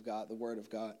prophet of God, the word of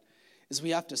God, is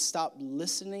we have to stop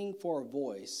listening for a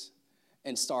voice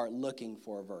and start looking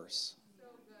for a verse.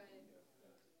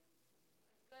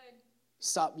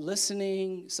 Stop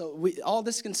listening. So all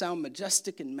this can sound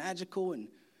majestic and magical and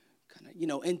kind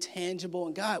of, intangible.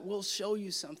 And God will show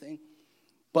you something.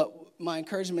 But my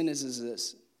encouragement is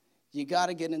this. You got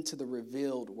to get into the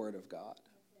revealed word of God.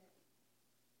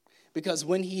 Because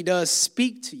when he does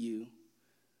speak to you,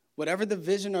 whatever the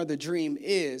vision or the dream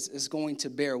is going to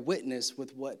bear witness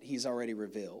with what he's already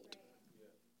revealed.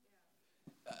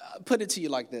 Put it to you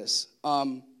like this.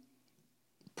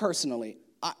 Personally,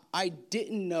 I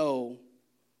didn't know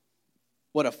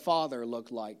what a father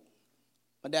looked like.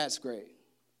 My dad's great.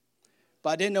 But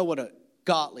I didn't know what a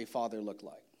godly father looked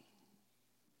like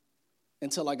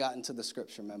until I got into the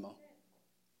scripture memo.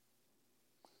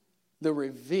 The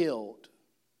revealed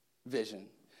vision.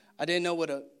 I didn't know what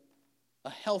a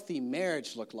healthy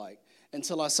marriage looked like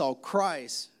until I saw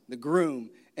Christ, the groom,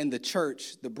 and the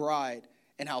church, the bride,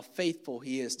 and how faithful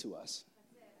he is to us.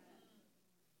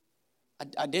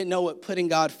 I didn't know what putting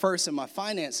God first in my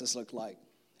finances looked like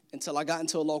until I got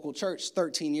into a local church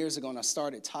 13 years ago and I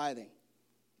started tithing.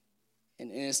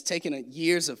 And it's taken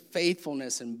years of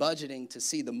faithfulness and budgeting to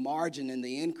see the margin and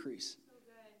the increase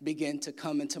begin to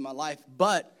come into my life,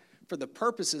 but for the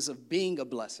purposes of being a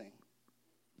blessing.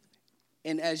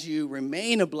 And as you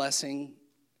remain a blessing,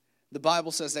 the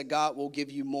Bible says that God will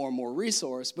give you more and more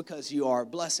resource because you are a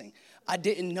blessing. I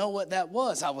didn't know what that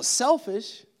was. I was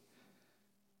selfish.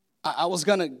 I was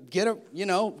gonna get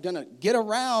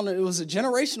around. It was a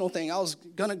generational thing. I was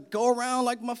gonna go around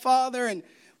like my father,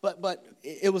 but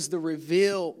it was the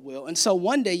revealed will. And so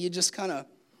one day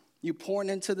you pouring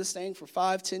into this thing for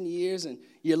 5-10 years, and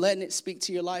you're letting it speak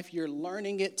to your life. You're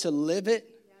learning it to live it,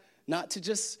 not to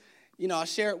just, I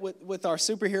share it with our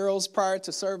superheroes prior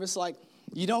to service. Like,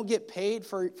 you don't get paid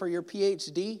for your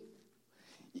PhD.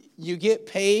 You get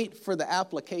paid for the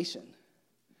application.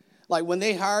 Like when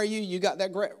they hire you, you got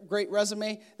that great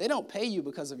resume. They don't pay you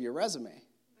because of your resume.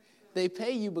 They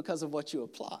pay you because of what you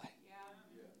apply.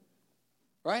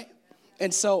 Right?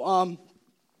 And so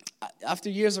after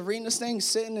years of reading this thing,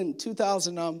 sitting in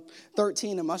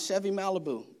 2013 in my Chevy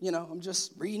Malibu, I'm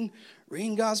just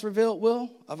reading God's revealed will.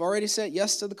 I've already said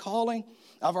yes to the calling.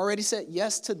 I've already said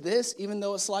yes to this, even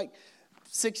though it's like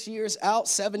 6 years out,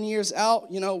 7 years out,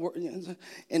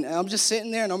 and I'm just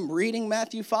sitting there and I'm reading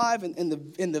Matthew 5 and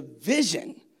the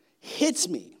vision hits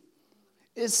me.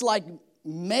 It's like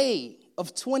May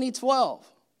of 2012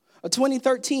 or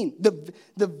 2013.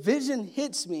 The vision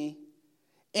hits me,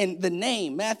 and the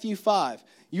name, Matthew 5,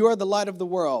 you are the light of the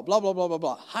world, blah, blah, blah, blah,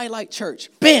 blah. Highlight Church,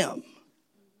 bam.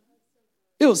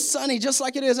 It was sunny just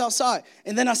like it is outside.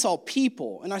 And then I saw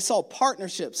people, and I saw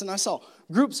partnerships, and I saw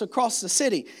groups across the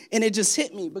city. And it just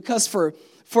hit me because for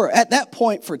at that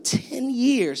point, for 10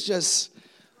 years, just,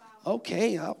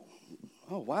 okay,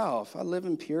 if I live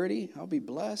in purity, I'll be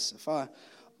blessed. If I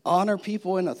honor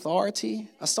people in authority,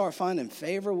 I start finding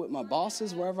favor with my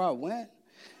bosses wherever I went.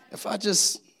 If I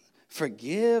just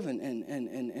forgive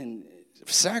and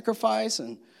sacrifice,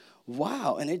 and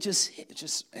wow, and it just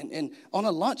and on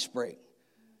a lunch break.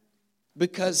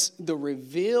 Because the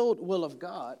revealed will of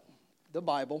God, the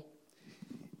Bible,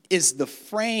 is the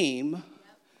frame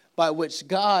by which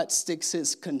God sticks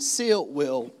his concealed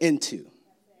will into.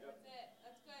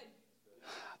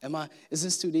 That's good. Is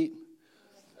this too deep?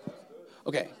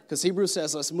 Okay, because Hebrews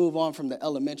says let's move on from the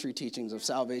elementary teachings of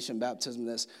salvation, baptism,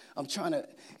 this.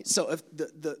 So if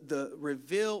the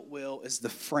revealed will is the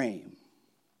frame.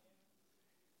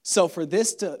 So for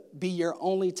this to be your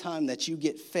only time that you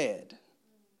get fed,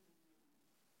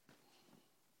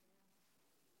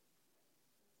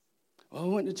 I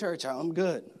went to church. I'm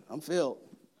good. I'm filled.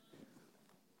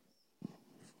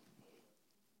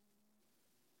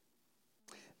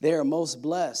 They are most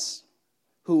blessed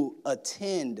who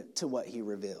attend to what he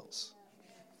reveals.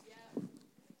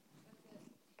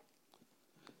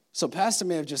 So Pastor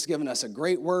may have just given us a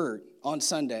great word on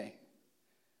Sunday,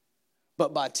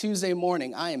 but by Tuesday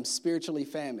morning, I am spiritually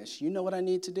famished. You know what I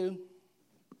need to do?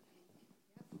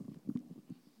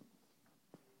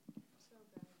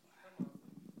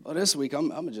 Well, this week, I'm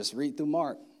going to just read through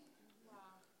Mark.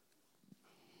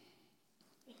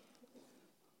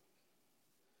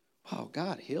 Wow,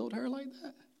 God healed her like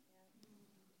that?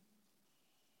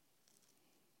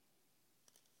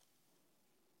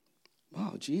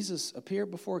 Wow, Jesus appeared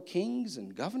before kings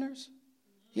and governors?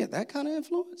 Yeah, that kind of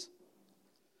influence?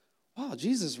 Wow,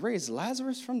 Jesus raised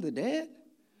Lazarus from the dead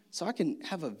so I can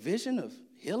have a vision of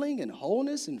healing and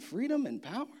wholeness and freedom and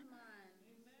power?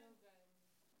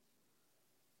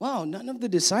 Wow, none of the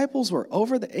disciples were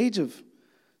over the age of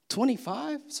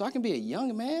 25, so I can be a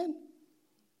young man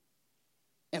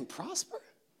and prosper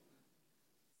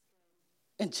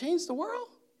and change the world?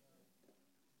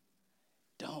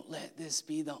 don't let this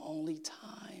be the only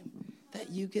time that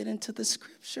you get into the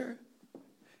scripture.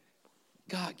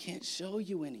 God can't show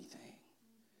you anything.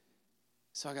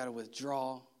 So I got to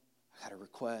withdraw, I got to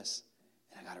request,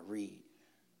 and I got to read.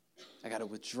 I got to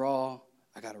withdraw,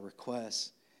 I got to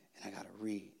request, and I got to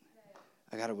read.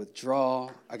 I got to withdraw,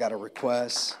 I got to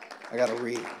request, I got to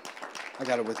read. I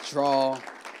got to withdraw,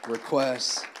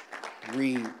 request,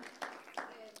 read.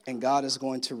 And God is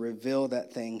going to reveal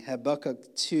that thing.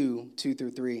 Habakkuk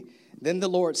 2:2-3. Then the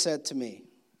Lord said to me,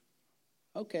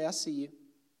 okay, I see you.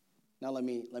 Now let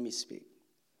me speak.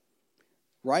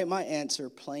 Write my answer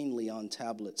plainly on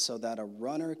tablets so that a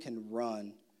runner can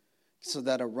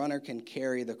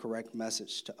carry the correct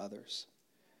message to others.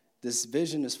 This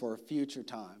vision is for a future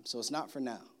time, so it's not for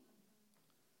now.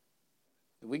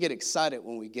 We get excited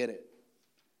when we get it.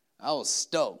 I was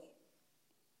stoked.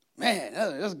 Man,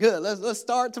 that's good. Let's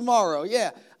start tomorrow.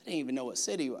 Yeah, I didn't even know what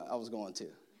city I was going to.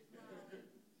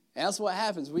 And that's what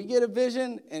happens. We get a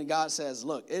vision, and God says,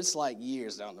 look, it's like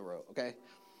years down the road, okay?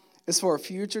 It's for a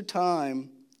future time,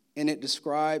 and it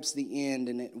describes the end,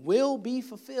 and it will be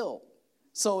fulfilled.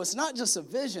 So it's not just a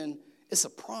vision, it's a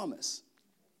promise.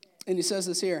 And he says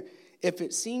this here, if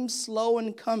it seems slow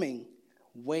in coming,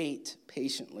 wait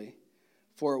patiently,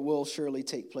 for it will surely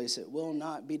take place. It will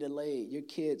not be delayed. Your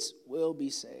kids will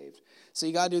be saved. So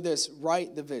you got to do this.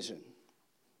 Write the vision.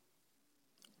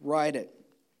 Write it.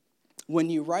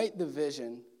 When you write the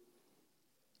vision,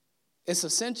 it's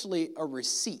essentially a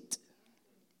receipt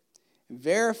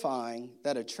verifying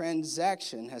that a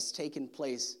transaction has taken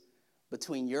place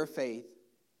between your faith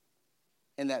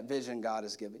and that vision God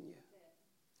has given you.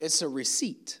 It's a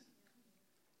receipt.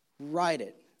 Write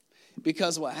it.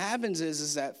 Because what happens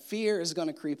is that fear is going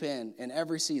to creep in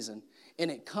every season,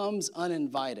 and it comes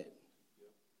uninvited.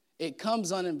 It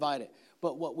comes uninvited.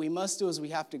 But what we must do is we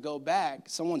have to go back.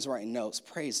 Someone's writing notes.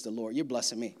 Praise the Lord. You're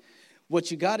blessing me.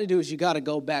 What you got to do is you got to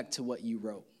go back to what you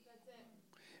wrote.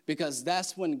 Because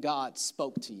that's when God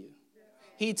spoke to you.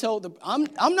 He told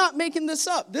I'm not making this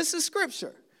up. This is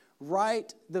scripture.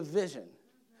 Write the vision.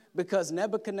 Because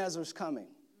Nebuchadnezzar's coming.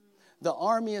 The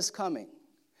army is coming.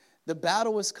 The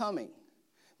battle is coming.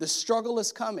 The struggle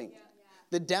is coming.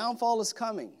 The downfall is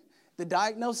coming. The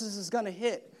diagnosis is going to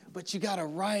hit. But you got to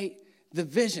write the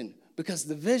vision. Because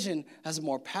the vision has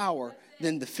more power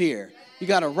than the fear. You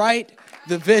got to write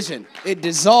the vision. It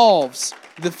dissolves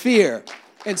the fear.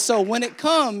 And so when it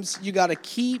comes, you got to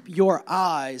keep your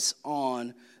eyes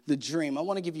on the dream. I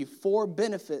want to give you 4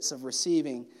 benefits of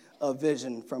receiving a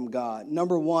vision from God.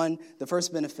 Number 1, the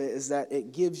first benefit is that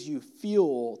it gives you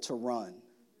fuel to run.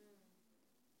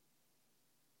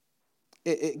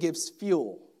 It gives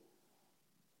fuel.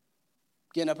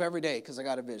 Getting up every day because I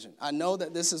got a vision. I know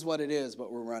that this is what it is,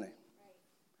 but we're running.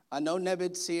 I know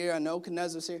Nebuchadnezzar's here. I know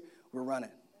Nebuchadnezzar's here. We're running.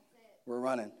 We're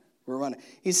running. We're running.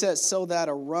 He says, so that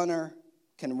a runner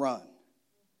can run.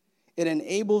 It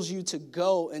enables you to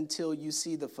go until you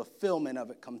see the fulfillment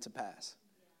of it come to pass.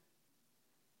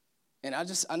 And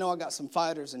I know I got some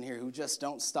fighters in here who just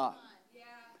don't stop.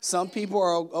 Some people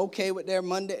are okay with their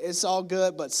Monday. It's all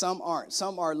good, but some aren't.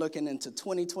 Some are looking into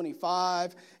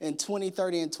 2025 and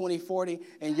 2030 and 2040,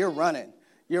 and you're running.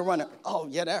 You're running. Oh,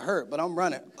 yeah, that hurt, but I'm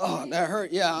running. Oh, that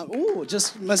hurt. Yeah. Ooh,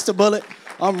 just missed a bullet.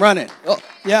 I'm running. Oh,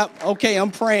 yeah. Okay, I'm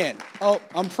praying. Oh,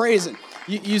 I'm praising.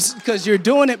 Because you're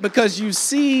doing it because you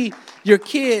see your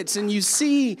kids and you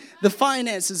see the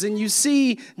finances and you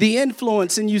see the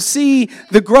influence and you see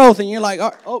the growth and you're like,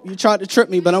 oh, you tried to trip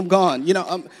me, but I'm gone. You know,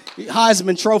 I'm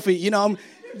Heisman Trophy. You know,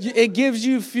 it gives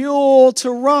you fuel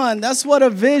to run. That's what a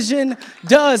vision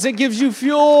does. It gives you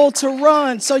fuel to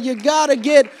run. So you got to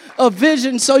get a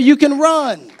vision so you can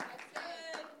run. That's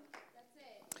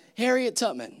it. Harriet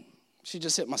Tubman. She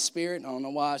just hit my spirit. I don't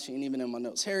know why. She ain't even in my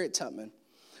notes. Harriet Tubman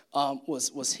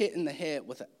was hit in the head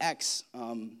with an axe,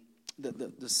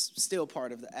 the steel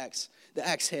part of the axe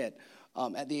head,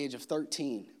 at the age of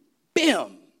 13.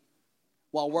 Bam!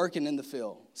 While working in the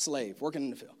field, working in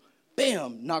the field.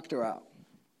 Bam! Knocked her out.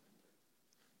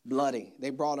 Bloody.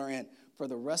 They brought her in. For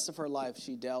the rest of her life,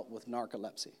 she dealt with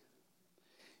narcolepsy.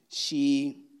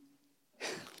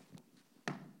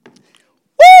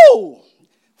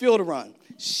 Fuel to run.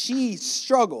 She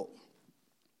struggled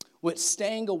with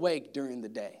staying awake during the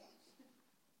day.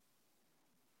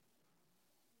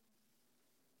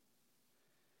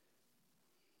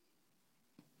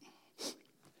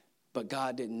 But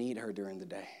God didn't need her during the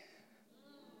day.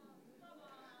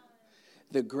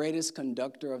 The greatest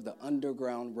conductor of the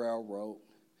Underground Railroad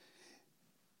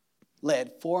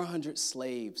led 400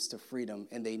 slaves to freedom,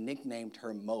 and they nicknamed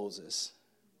her Moses.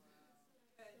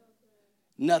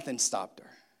 Nothing stopped her.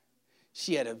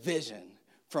 She had a vision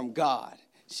from God.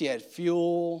 She had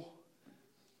fuel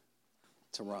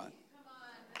to run.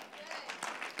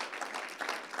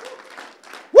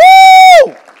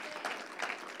 Woo!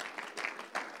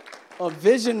 A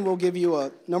vision will give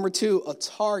you number 2, a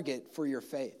target for your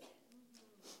faith.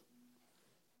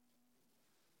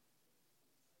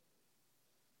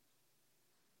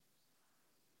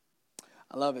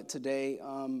 I love it. Today,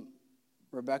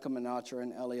 Rebecca Menatra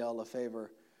and Eliel Lefevre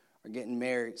are getting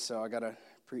married, so I got to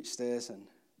preach this and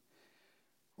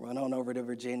run on over to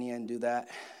Virginia and do that,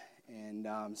 and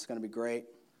it's going to be great.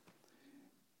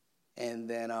 And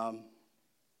then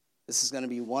this is going to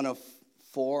be one of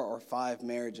 4 or 5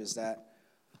 marriages that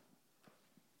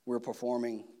we're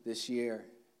performing this year,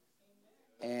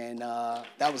 and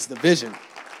that was the vision.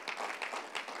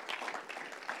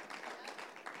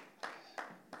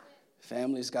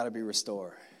 Families got to be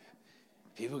restored.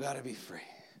 People got to be free.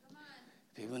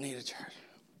 People need a church.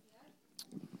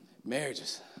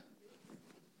 Marriages.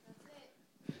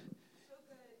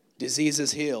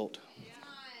 Diseases healed.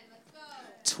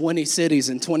 20 cities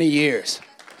in 20 years.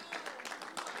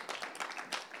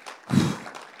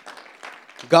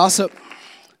 Gossip.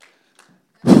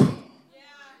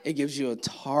 It gives you a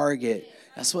target.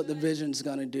 That's what the vision's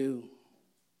going to do.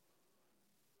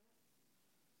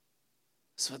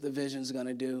 That's what the vision's going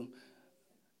to do.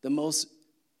 The most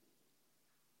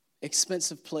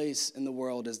expensive place in the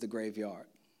world is the graveyard.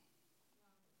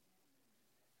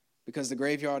 Because the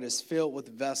graveyard is filled with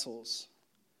vessels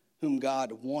whom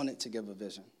God wanted to give a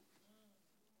vision.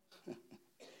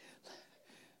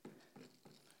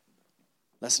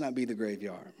 Let's not be the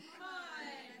graveyard.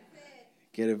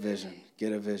 Get a vision,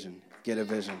 get a vision, get a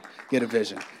vision, get a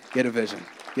vision, get a vision,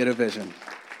 get a vision.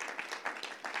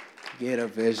 Get a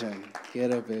vision. Get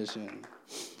a vision.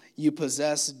 You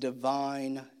possess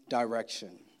divine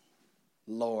direction.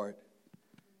 Lord,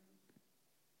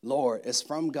 it's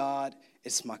from God.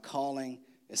 It's my calling.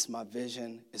 It's my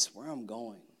vision. It's where I'm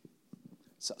going.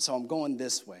 So I'm going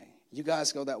this way. You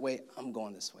guys go that way. I'm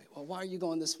going this way. Well, why are you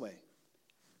going this way?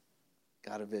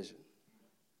 Got a vision.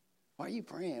 Why are you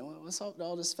praying? Well, what's up with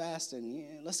all this fasting?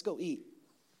 Yeah, let's go eat.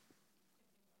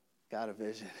 Got a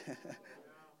vision.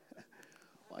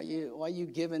 Why you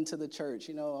giving to the church?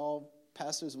 You know, all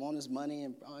pastors want is money,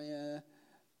 and oh yeah.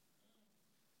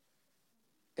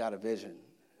 Got a vision.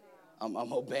 I'm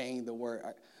obeying the word.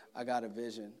 I got a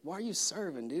vision. Why are you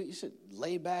serving, dude? You should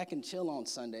lay back and chill on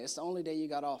Sunday. It's the only day you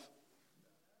got off.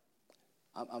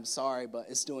 I'm sorry, but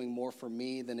it's doing more for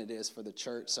me than it is for the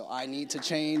church. So I need to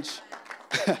change.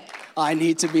 I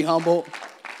need to be humble.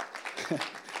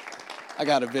 I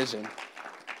got a vision.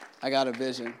 I got a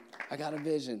vision. I got a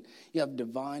vision. You have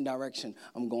divine direction.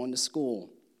 I'm going to school.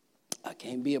 I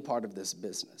can't be a part of this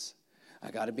business.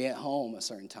 I got to be at home a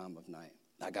certain time of night.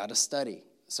 I got to study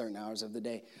certain hours of the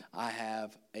day. I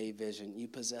have a vision. You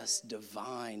possess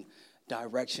divine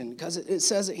direction. Because it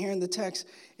says it here in the text.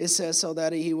 It says so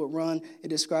that he would run. It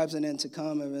describes an end to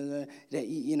come. And that,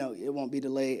 you know, it won't be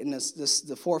delayed. And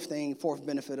the fourth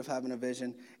benefit of having a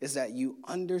vision is that you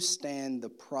understand the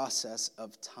process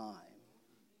of time.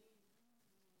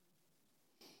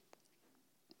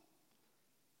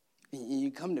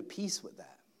 You come to peace with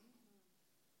that.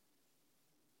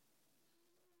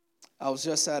 I was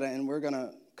just and we're going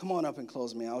to, come on up and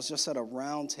close me. I was just at a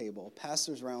round table,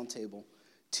 pastor's round table,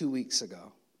 2 weeks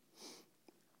ago.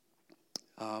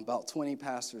 About 20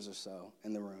 pastors or so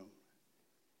in the room.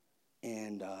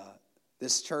 And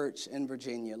this church in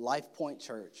Virginia, Life Point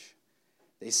Church,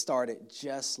 they started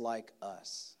just like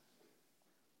us.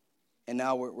 And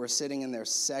now we're sitting in their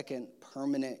second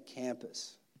permanent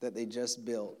campus that they just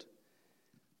built.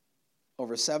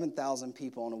 Over 7,000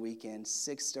 people on a weekend,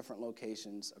 6 different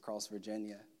locations across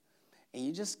Virginia. And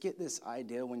you just get this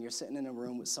idea when you're sitting in a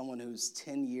room with someone who's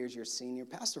 10 years your senior.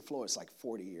 Pastor Floyd's like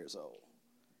 40 years old.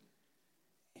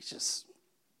 He's just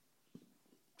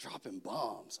dropping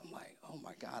bombs. I'm like, oh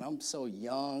my God, I'm so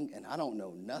young and I don't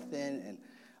know nothing. And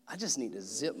I just need to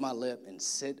zip my lip and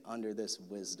sit under this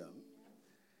wisdom.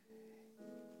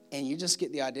 And you just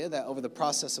get the idea that over the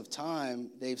process of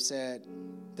time, they've said,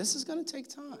 this is going to take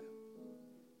time.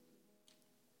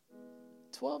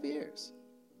 12 years.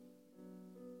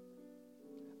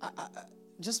 I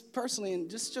just personally, and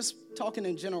just talking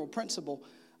in general principle,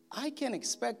 I can't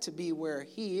expect to be where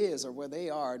he is or where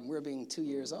they are, and we're being 2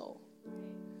 years old.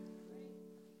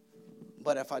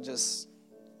 But if I just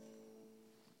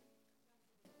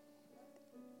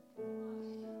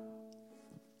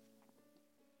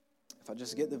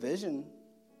get the vision,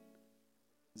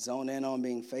 zone in on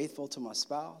being faithful to my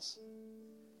spouse,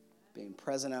 being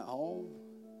present at home,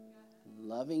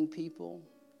 loving people,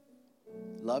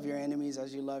 love your enemies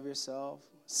as you love yourself,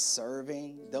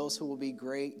 serving. Those who will be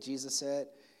great, Jesus said,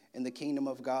 in the kingdom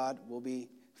of God will be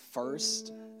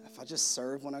first. If I just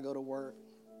serve when I go to work,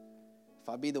 if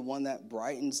I be the one that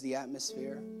brightens the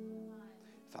atmosphere,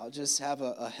 if I'll just have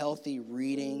a healthy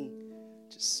reading,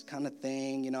 just kind of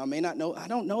thing. You know, I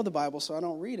don't know the Bible, so I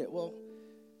don't read it. Well,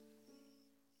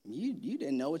 you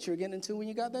didn't know what you were getting into when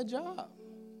you got that job.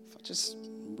 If I just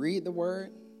read the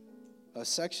word, a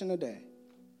section a day.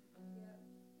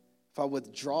 If I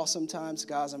withdraw sometimes,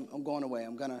 guys, I'm going away. I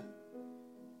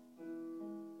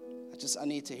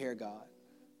need to hear God.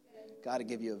 God to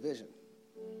give you a vision.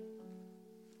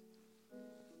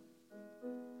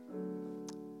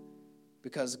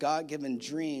 Because God-given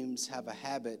dreams have a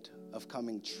habit of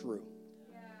coming true.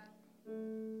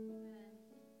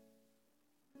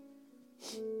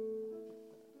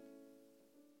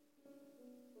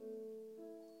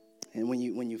 And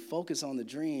when you focus on the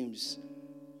dreams,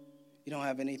 you don't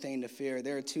have anything to fear.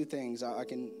 There are two things I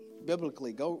can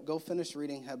biblically go finish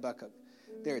reading Habakkuk.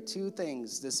 There are two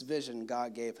things this vision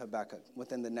God gave Habakkuk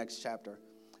within the next chapter.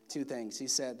 Two things. He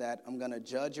said that I'm going to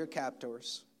judge your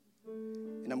captors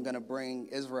and I'm going to bring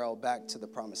Israel back to the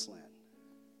promised land.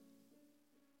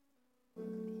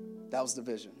 That was the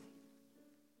vision.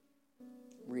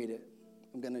 Read it.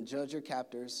 I'm going to judge your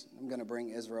captors. I'm going to bring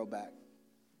Israel back.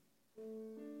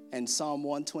 And Psalm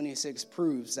 126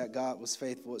 proves that God was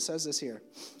faithful. It says this here.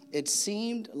 It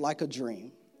seemed like a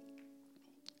dream,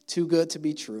 too good to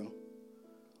be true,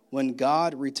 when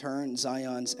God returned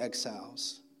Zion's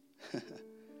exiles.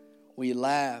 We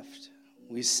laughed,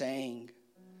 we sang,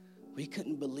 we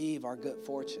couldn't believe our good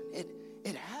fortune.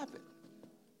 It happened.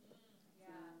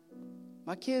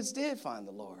 My kids did find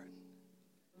the Lord.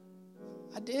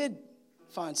 I did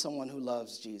find someone who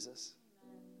loves Jesus.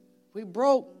 We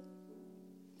broke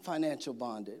financial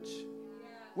bondage.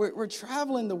 We're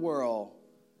traveling the world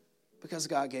because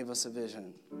God gave us a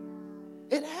vision.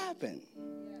 It happened.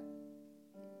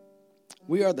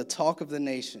 We are the talk of the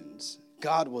nations.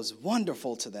 God was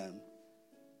wonderful to them.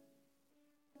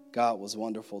 God was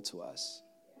wonderful to us.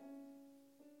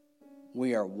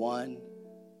 We are one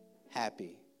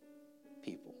happy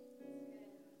people.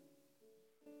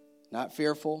 Not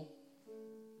fearful,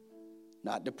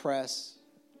 not depressed,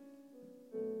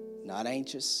 not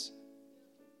anxious.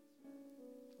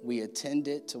 We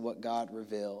attended to what God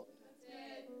revealed,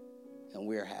 and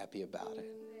we're happy about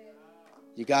it.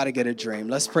 You got to get a dream.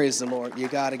 Let's praise the Lord. You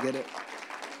got to get it.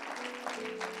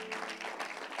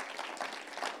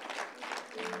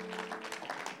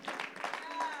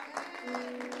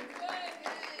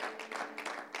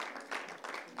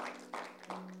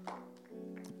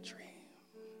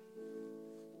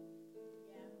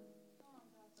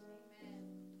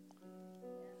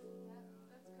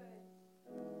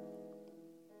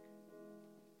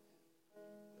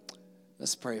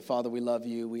 Let's pray. Father, we love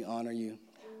you. We honor you.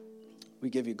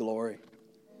 We give you glory.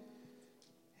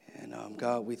 And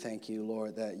God, we thank you,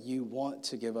 Lord, that you want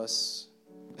to give us,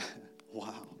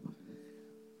 wow.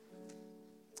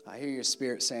 I hear your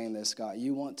spirit saying this, God.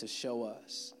 You want to show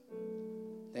us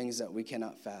things that we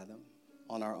cannot fathom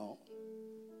on our own.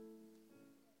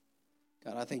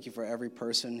 God, I thank you for every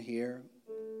person here.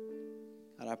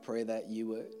 God, I pray that you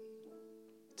would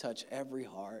touch every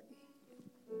heart.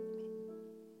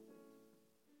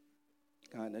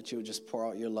 God, that you would just pour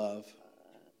out your love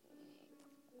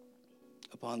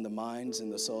upon the minds and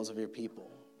the souls of your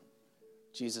people.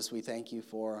 Jesus, we thank you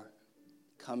for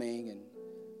coming and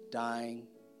dying,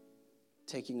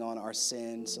 taking on our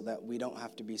sins so that we don't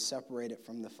have to be separated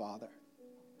from the Father.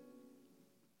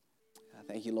 I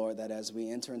thank you, Lord, that as we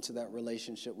enter into that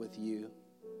relationship with you,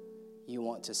 you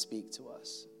want to speak to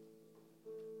us.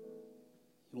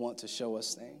 You want to show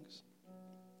us things.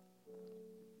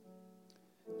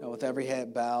 Now, with every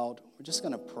head bowed, we're just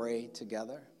going to pray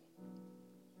together.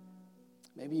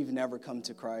 Maybe you've never come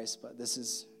to Christ, but this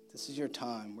is your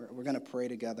time. We're going to pray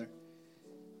together.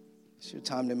 It's your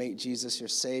time to make Jesus your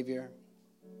Savior,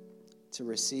 to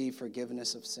receive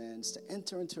forgiveness of sins, to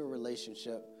enter into a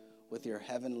relationship with your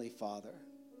Heavenly Father.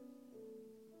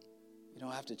 You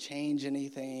don't have to change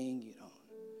anything. You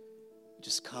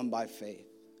just come by faith.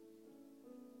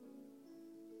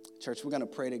 Church, we're going to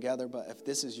pray together, but if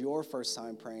this is your first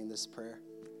time praying this prayer,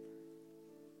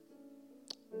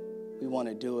 we want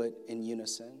to do it in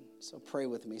unison. So pray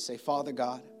with me. Say, Father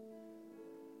God,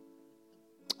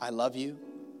 I love you.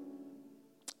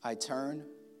 I turn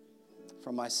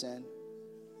from my sin.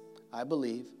 I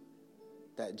believe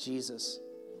that Jesus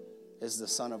is the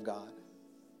Son of God.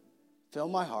 Fill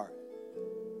my heart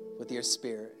with your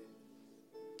Spirit.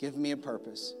 Give me a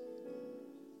purpose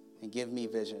and give me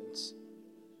visions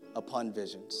upon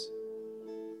visions.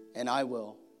 And I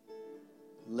will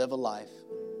live a life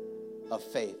of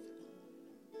faith.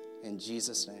 In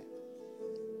Jesus' name,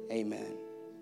 amen.